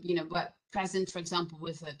children, you know, were present, for example,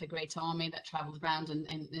 with the Great Army that traveled around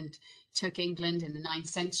and took England in the 9th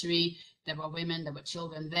century. There were women, there were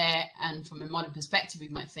children there, and from a modern perspective, we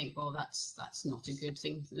might think, well, that's not a good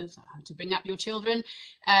thing to bring up your children.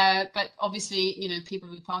 But obviously, you know, people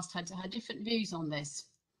of the past had different views on this.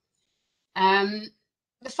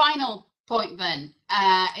 The final point then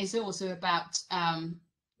is also about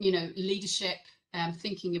you know, leadership,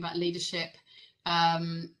 thinking about leadership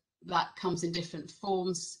that comes in different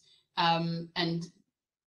forms, and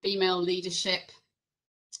female leadership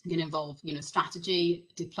can involve, you know, strategy,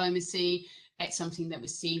 diplomacy. It's something that we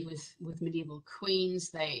see with medieval queens.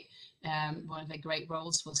 They one of their great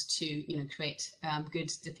roles was to, you know, create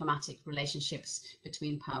good diplomatic relationships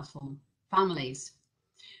between powerful families.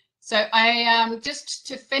 So I just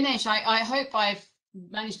to finish, I hope I've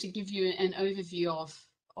managed to give you an overview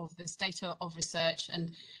of this data of research,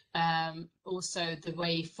 and also the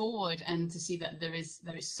way forward, and to see that there is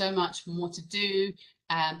so much more to do,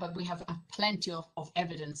 but we have plenty of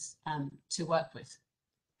evidence to work with.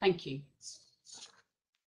 Thank you.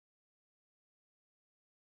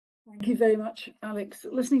 Thank you very much, Alex.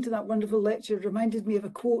 Listening to that wonderful lecture reminded me of a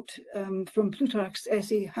quote from Plutarch's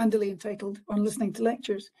essay, handily entitled On Listening to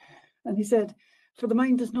Lectures. And he said, "For the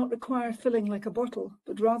mind does not require filling like a bottle,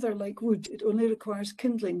 but rather like wood, it only requires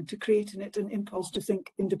kindling to create in it an impulse to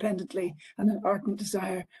think independently and an ardent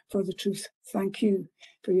desire for the truth." Thank you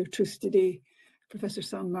for your truth today, Professor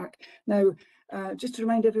Sanmark. Now, just to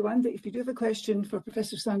remind everyone that if you do have a question for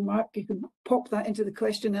Professor Sanmark, you can pop that into the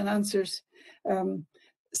question and answers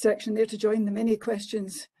section there to join the many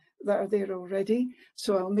questions that are there already.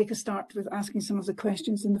 So I'll make a start with asking some of the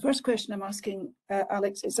questions. And the first question I'm asking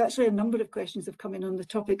Alex, it's actually a number of questions have come in on the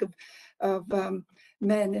topic of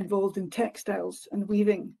men involved in textiles and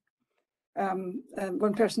weaving.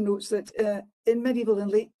 One person notes that in medieval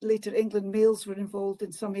and later England, males were involved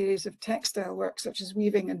in some areas of textile work, such as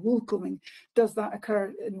weaving and wool combing. Does that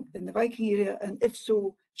occur in the Viking era? And if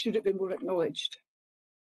so, should it be more acknowledged?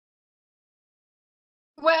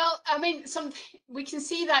 Well, I mean, we can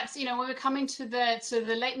see that, you know, when we're coming to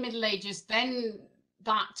the late Middle Ages, then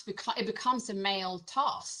it becomes a male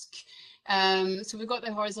task. So we've got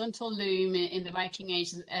the horizontal loom in the Viking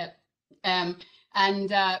Age, and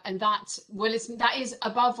that, well, that is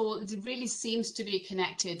above all, it really seems to be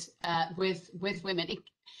connected with women.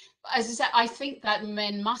 As I said, I think that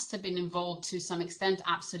men must have been involved to some extent,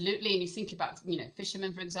 absolutely. And you think about, you know,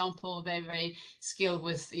 fishermen, for example, they're very skilled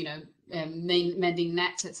with, you know, mending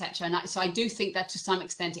nets, etc. And so I do think that to some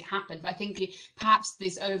extent it happened. But I think perhaps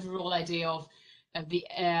this overall idea of the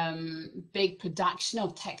big production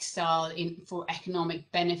of textile for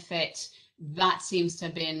economic benefit, that seems to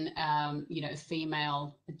have been, you know, a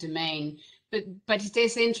female domain. But it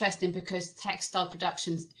is interesting because textile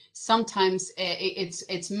production, sometimes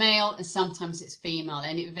it's male and sometimes it's female,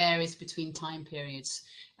 and it varies between time periods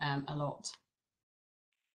a lot.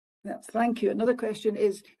 Yeah, thank you. Another question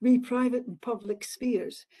is private and public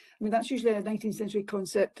spheres. I mean, that's usually a 19th century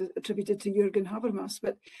concept attributed to Jürgen Habermas,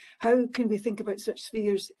 but how can we think about such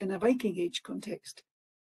spheres in a Viking Age context?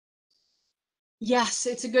 Yes,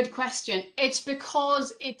 it's a good question. It's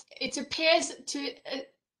because it appears to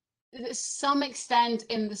some extent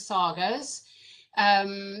in the sagas.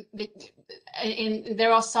 There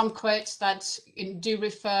are some quotes that do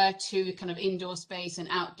refer to kind of indoor space and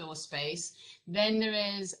outdoor space. Then there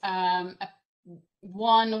is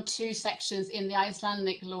one or two sections in the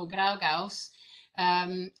Icelandic law Graugaus,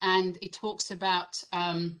 and it talks about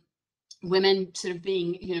women sort of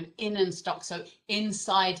being, you know, innanstock, so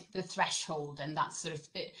inside the threshold, and that's sort of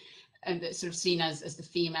it, and that's sort of seen as the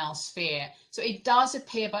female sphere. So it does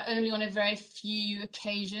appear, but only on a very few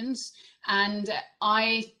occasions. And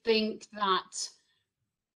I think that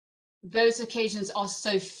those occasions are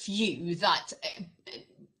so few that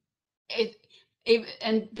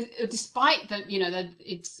despite that, you know, that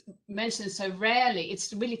it's mentioned so rarely,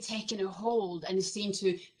 it's really taken a hold and is seen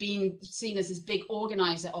to being seen as this big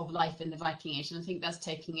organizer of life in the Viking Age. And I think that's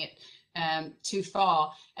taking it too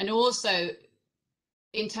far. And also,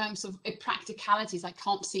 in terms of practicalities, I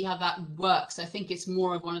can't see how that works. I think it's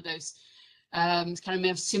more of one of those kind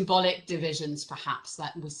of symbolic divisions, perhaps,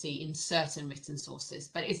 that we see in certain written sources.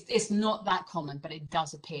 But it's not that common, but it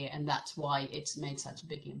does appear, and that's why it's made such a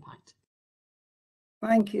big impact.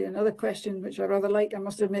 Thank you. Another question, which I rather like, I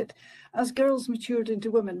must admit. As girls matured into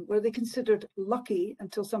women, were they considered lucky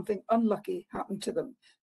until something unlucky happened to them?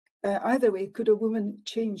 Either way, could a woman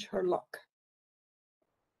change her luck?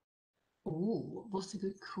 Oh, what a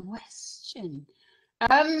good question.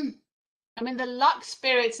 I mean, the luck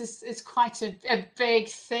spirits is quite a big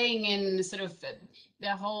thing in sort of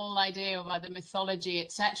the whole idea of the mythology,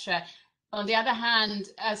 etc. On the other hand,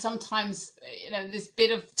 sometimes, you know, this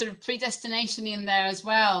bit of sort of predestination in there as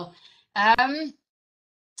well.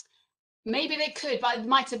 Maybe they could, but it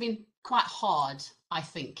might have been quite hard, I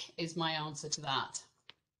think, is my answer to that.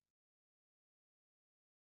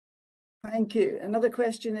 Thank you. Another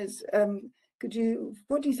question is, what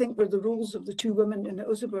do you think were the roles of the two women in the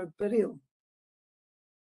Oseberg burial?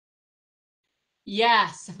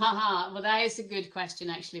 Yes, well, that is a good question,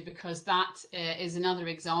 actually, because that is another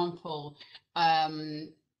example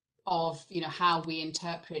of, you know, how we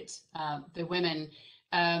interpret the women.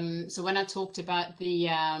 So when I talked about the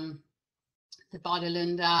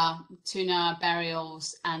Badelunda, Tuna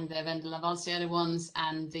burials and the Vendela the other ones,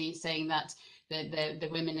 and the saying that the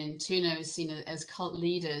women in Tuna is seen as cult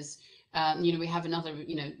leaders. You know, we have another,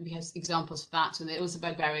 you know, we have examples of that. And the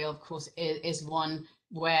Oseberg burial, of course, is one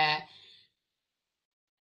where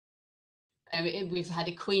we've had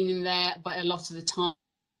a queen in there, but a lot of the time,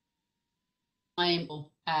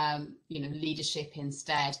 you know, leadership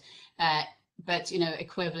instead. But, you know,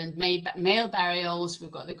 equivalent male burials,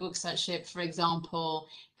 we've got the Gugsat ship, for example,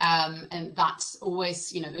 and that's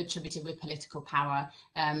always, you know, attributed with political power.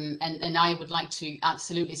 And I would like to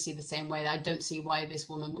absolutely see the same way. I don't see why this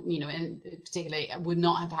woman, you know, and particularly would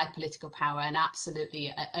not have had political power and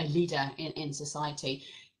absolutely a leader in society.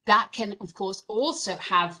 That can, of course, also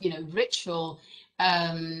have, you know, ritual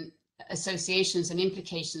associations and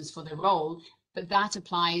implications for the role, but that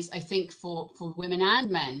applies, I think, for women and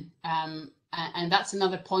men. And that's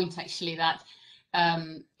another point, actually, that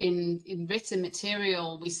in written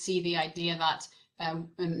material, we see the idea that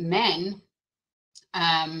men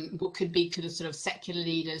could be sort of secular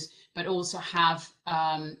leaders, but also have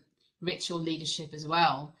ritual leadership as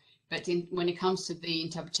well. But when it comes to the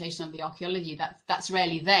interpretation of the archaeology, that's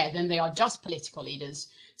rarely there. Then they are just political leaders.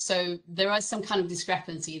 So there is some kind of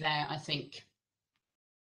discrepancy there, I think.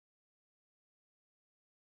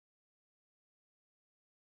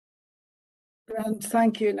 And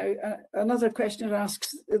thank you. Now, another questioner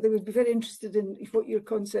asks, they would be very interested in what you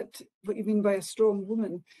mean by a strong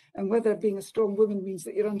woman, and whether being a strong woman means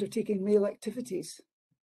that you're undertaking male activities.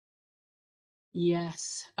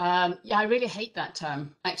 Yes, yeah, I really hate that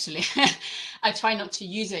term, actually. I try not to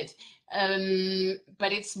use it,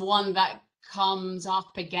 but it's one that comes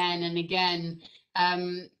up again and again.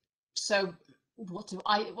 So what do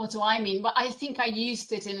I mean? Well, I think I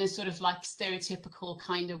used it in a sort of like stereotypical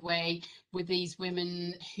kind of way with these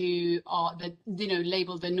women who are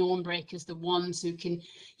labeled the norm breakers, the ones who can,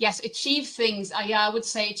 yes, achieve things. I would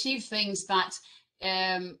say achieve things that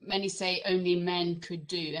many say only men could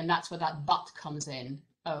do, and that's where that but comes in.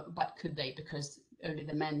 But could they? Because only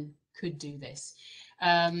the men could do this.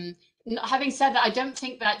 Having said that, I don't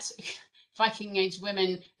think that Viking Age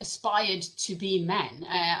women aspired to be men.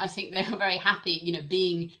 I think they were very happy,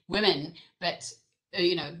 being women, but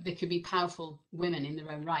they could be powerful women in their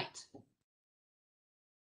own right.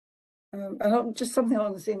 And just something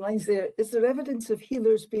along the same lines there. Is there evidence of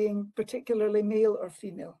healers being particularly male or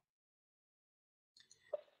female?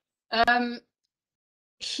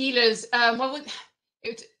 Healers,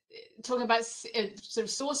 talking about sort of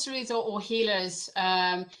sorceries or healers.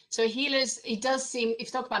 So healers, it does seem, if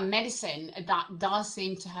you talk about medicine, that does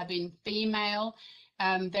seem to have been female.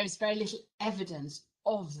 There's very little evidence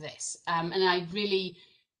of this. And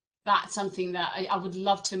that's something that I would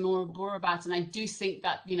love to more about. And I do think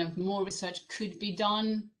that, more research could be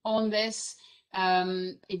done on this.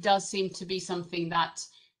 It does seem to be something that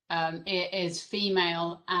is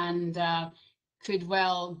female and could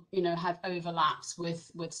well, have overlaps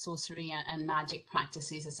with sorcery and magic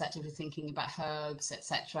practices, etc. We're thinking about herbs,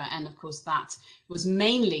 etc. And of course, that was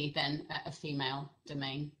mainly then a female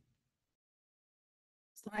domain.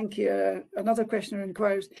 Thank you. Another questioner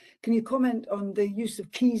inquires, can you comment on the use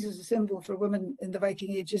of keys as a symbol for women in the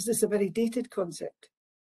Viking Age? Is this a very dated concept?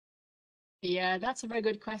 Yeah, that's a very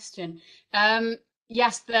good question.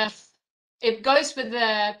 Yes, it goes with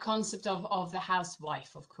the concept of the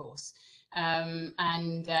housewife, of course. The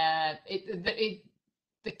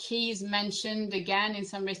keys mentioned again in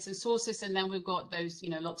some written sources, and then we've got those,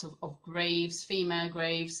 lots of graves, female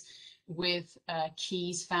graves with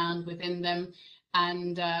keys found within them.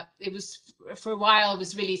 And it was, for a while, it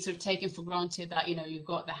was really sort of taken for granted that, you've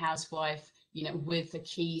got the housewife, with the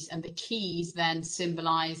keys, and the keys then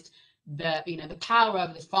symbolized the power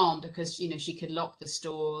of the farm, because she could lock the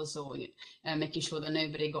stores, or making sure that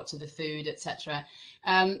nobody got to the food, etc.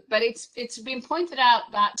 But it's been pointed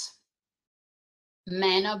out that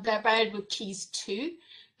men are buried with keys too,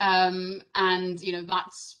 and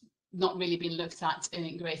that's not really been looked at in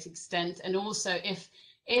a great extent. And also,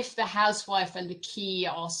 if the housewife and the key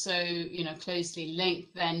are so closely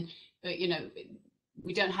linked, then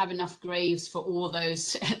we don't have enough graves for all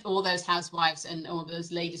those housewives and all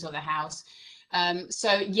those ladies of the house.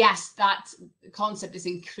 So yes, that concept is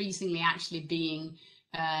increasingly actually being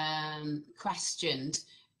questioned,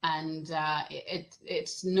 and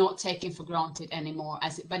it's not taken for granted anymore,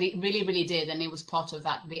 but it really did, and it was part of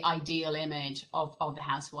the ideal image of the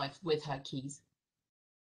housewife with her keys.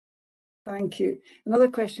 Thank you. Another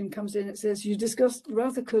question comes in. It says, you discussed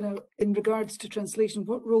Rathacuna in regards to translation.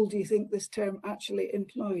 What role do you think this term actually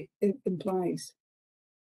implies?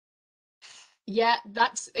 Yeah,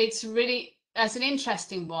 that's an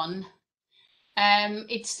interesting one.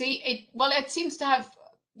 It seems to have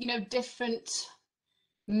different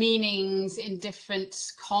meanings in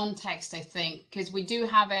different contexts, I think, because we do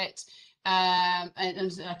have it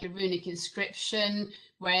like a runic inscription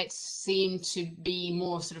where it's seen to be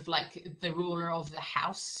more sort of like the ruler of the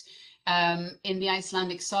house. In the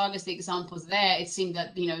Icelandic sagas, the examples there, it seemed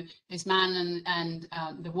that this man and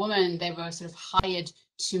the woman, they were sort of hired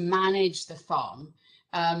to manage the farm.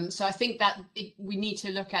 So I think that we need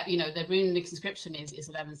to look at the runic inscription is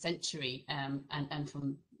 11th century and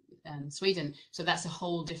from Sweden, so that's a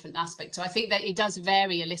whole different aspect. So I think that it does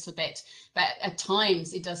vary a little bit, but at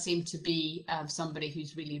times it does seem to be somebody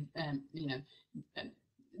who's really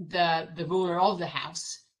the ruler of the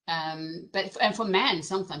house, and for men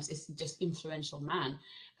sometimes it's just influential man.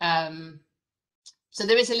 So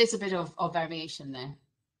there is a little bit of variation there.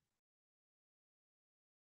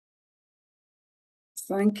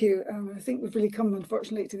 Thank you. I think we've really come,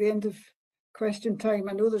 unfortunately, to the end of question time.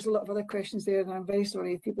 I know there's a lot of other questions there, and I'm very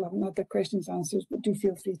sorry if people haven't had their questions answered, but do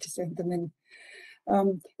feel free to send them in.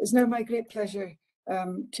 It's now my great pleasure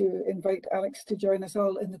to invite Alex to join us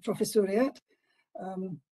all in the professoriate.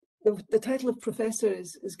 The title of professor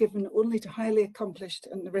is given only to highly accomplished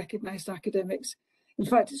and recognised academics. In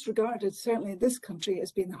fact, it's regarded, certainly in this country,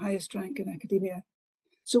 as being the highest rank in academia.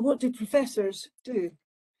 So what do professors do?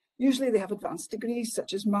 Usually they have advanced degrees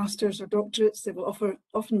such as masters or doctorates. They will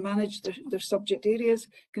often manage their subject areas,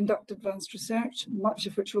 conduct advanced research, much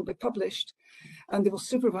of which will be published, and they will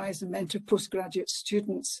supervise and mentor postgraduate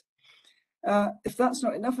students. If that's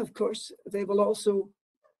not enough, of course, they will also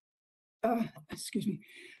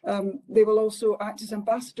they will also act as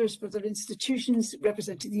ambassadors for their institutions,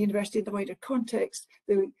 representing the university in the wider context.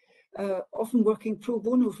 They often working pro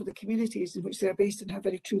bono for the communities in which they are based, and how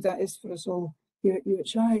very true that is for us all here at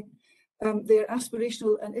UHI. They are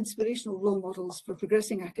aspirational and inspirational role models for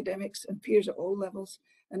progressing academics and peers at all levels,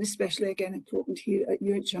 and especially, again, important here at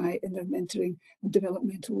UHI in their mentoring and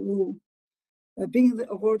developmental role. Being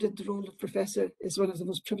awarded the role of professor is one of the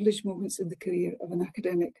most privileged moments in the career of an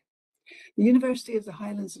academic. The University of the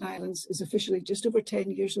Highlands and Islands is officially just over 10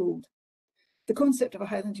 years old. The concept of a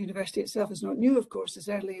Highland University itself is not new, of course. As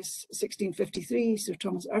early as 1653, Sir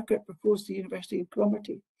Thomas Urquhart proposed the University in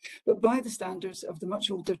Cromarty. But by the standards of the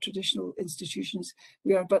much older traditional institutions,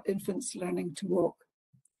 we are but infants learning to walk.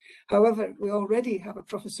 However, we already have a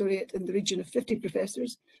professoriate in the region of 50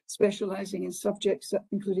 professors, specialising in subjects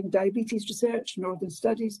including diabetes research, northern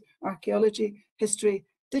studies, archaeology, history,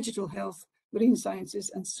 digital health, marine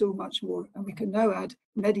sciences, and so much more. And we can now add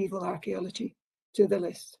medieval archaeology to the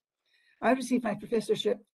list. I received my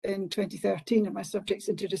professorship in 2013 and my subject's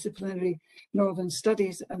interdisciplinary Northern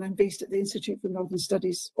Studies, and I'm based at the Institute for Northern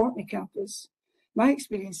Studies, Orkney campus. My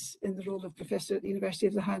experience in the role of professor at the University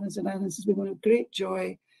of the Highlands and Islands has been one of great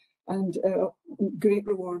joy and great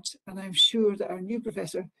rewards, and I'm sure that our new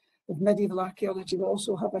professor of medieval archaeology will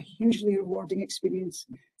also have a hugely rewarding experience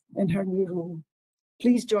in her new role.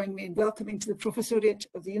 Please join me in welcoming to the Professoriate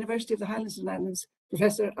of the University of the Highlands and Islands,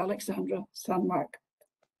 Professor Alex Sanmark.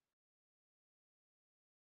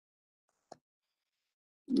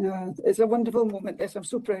 It's a wonderful moment. Yes, I'm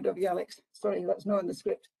so proud of you, Alex. Sorry, that's not in the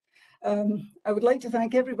script. I would like to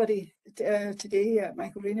thank everybody today,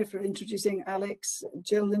 Michael Rayner for introducing Alex,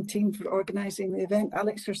 Jill and team for organising the event,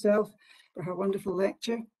 Alex herself for her wonderful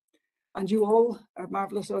lecture, and you all, our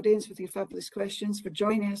marvellous audience with your fabulous questions, for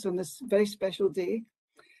joining us on this very special day.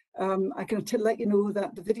 I can let you know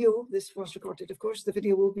that the video, this was recorded, of course, the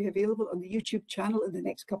video will be available on the YouTube channel in the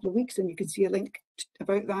next couple of weeks, and you can see a link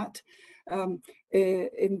about that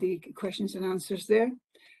in the questions and answers there.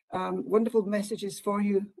 Wonderful messages for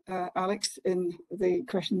you, Alex, in the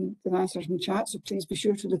questions and answers and chat, so please be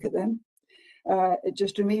sure to look at them. It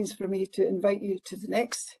just remains for me to invite you to the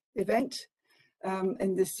next event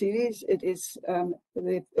in this series. It is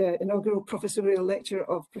the inaugural professorial lecture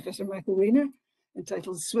of Professor Michael Rayner,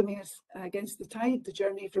 entitled Swimming Against the Tide, The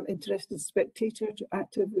Journey from Interested Spectator to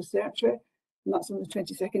Active Researcher, and that's on the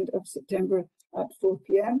 22nd of September at 4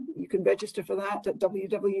 p.m. You can register for that at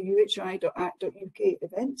www.uhi.act.uk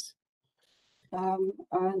events.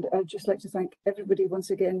 And I'd just like to thank everybody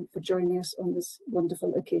once again for joining us on this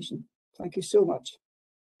wonderful occasion. Thank you so much.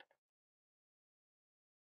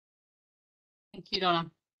 Thank you,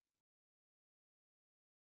 Donna.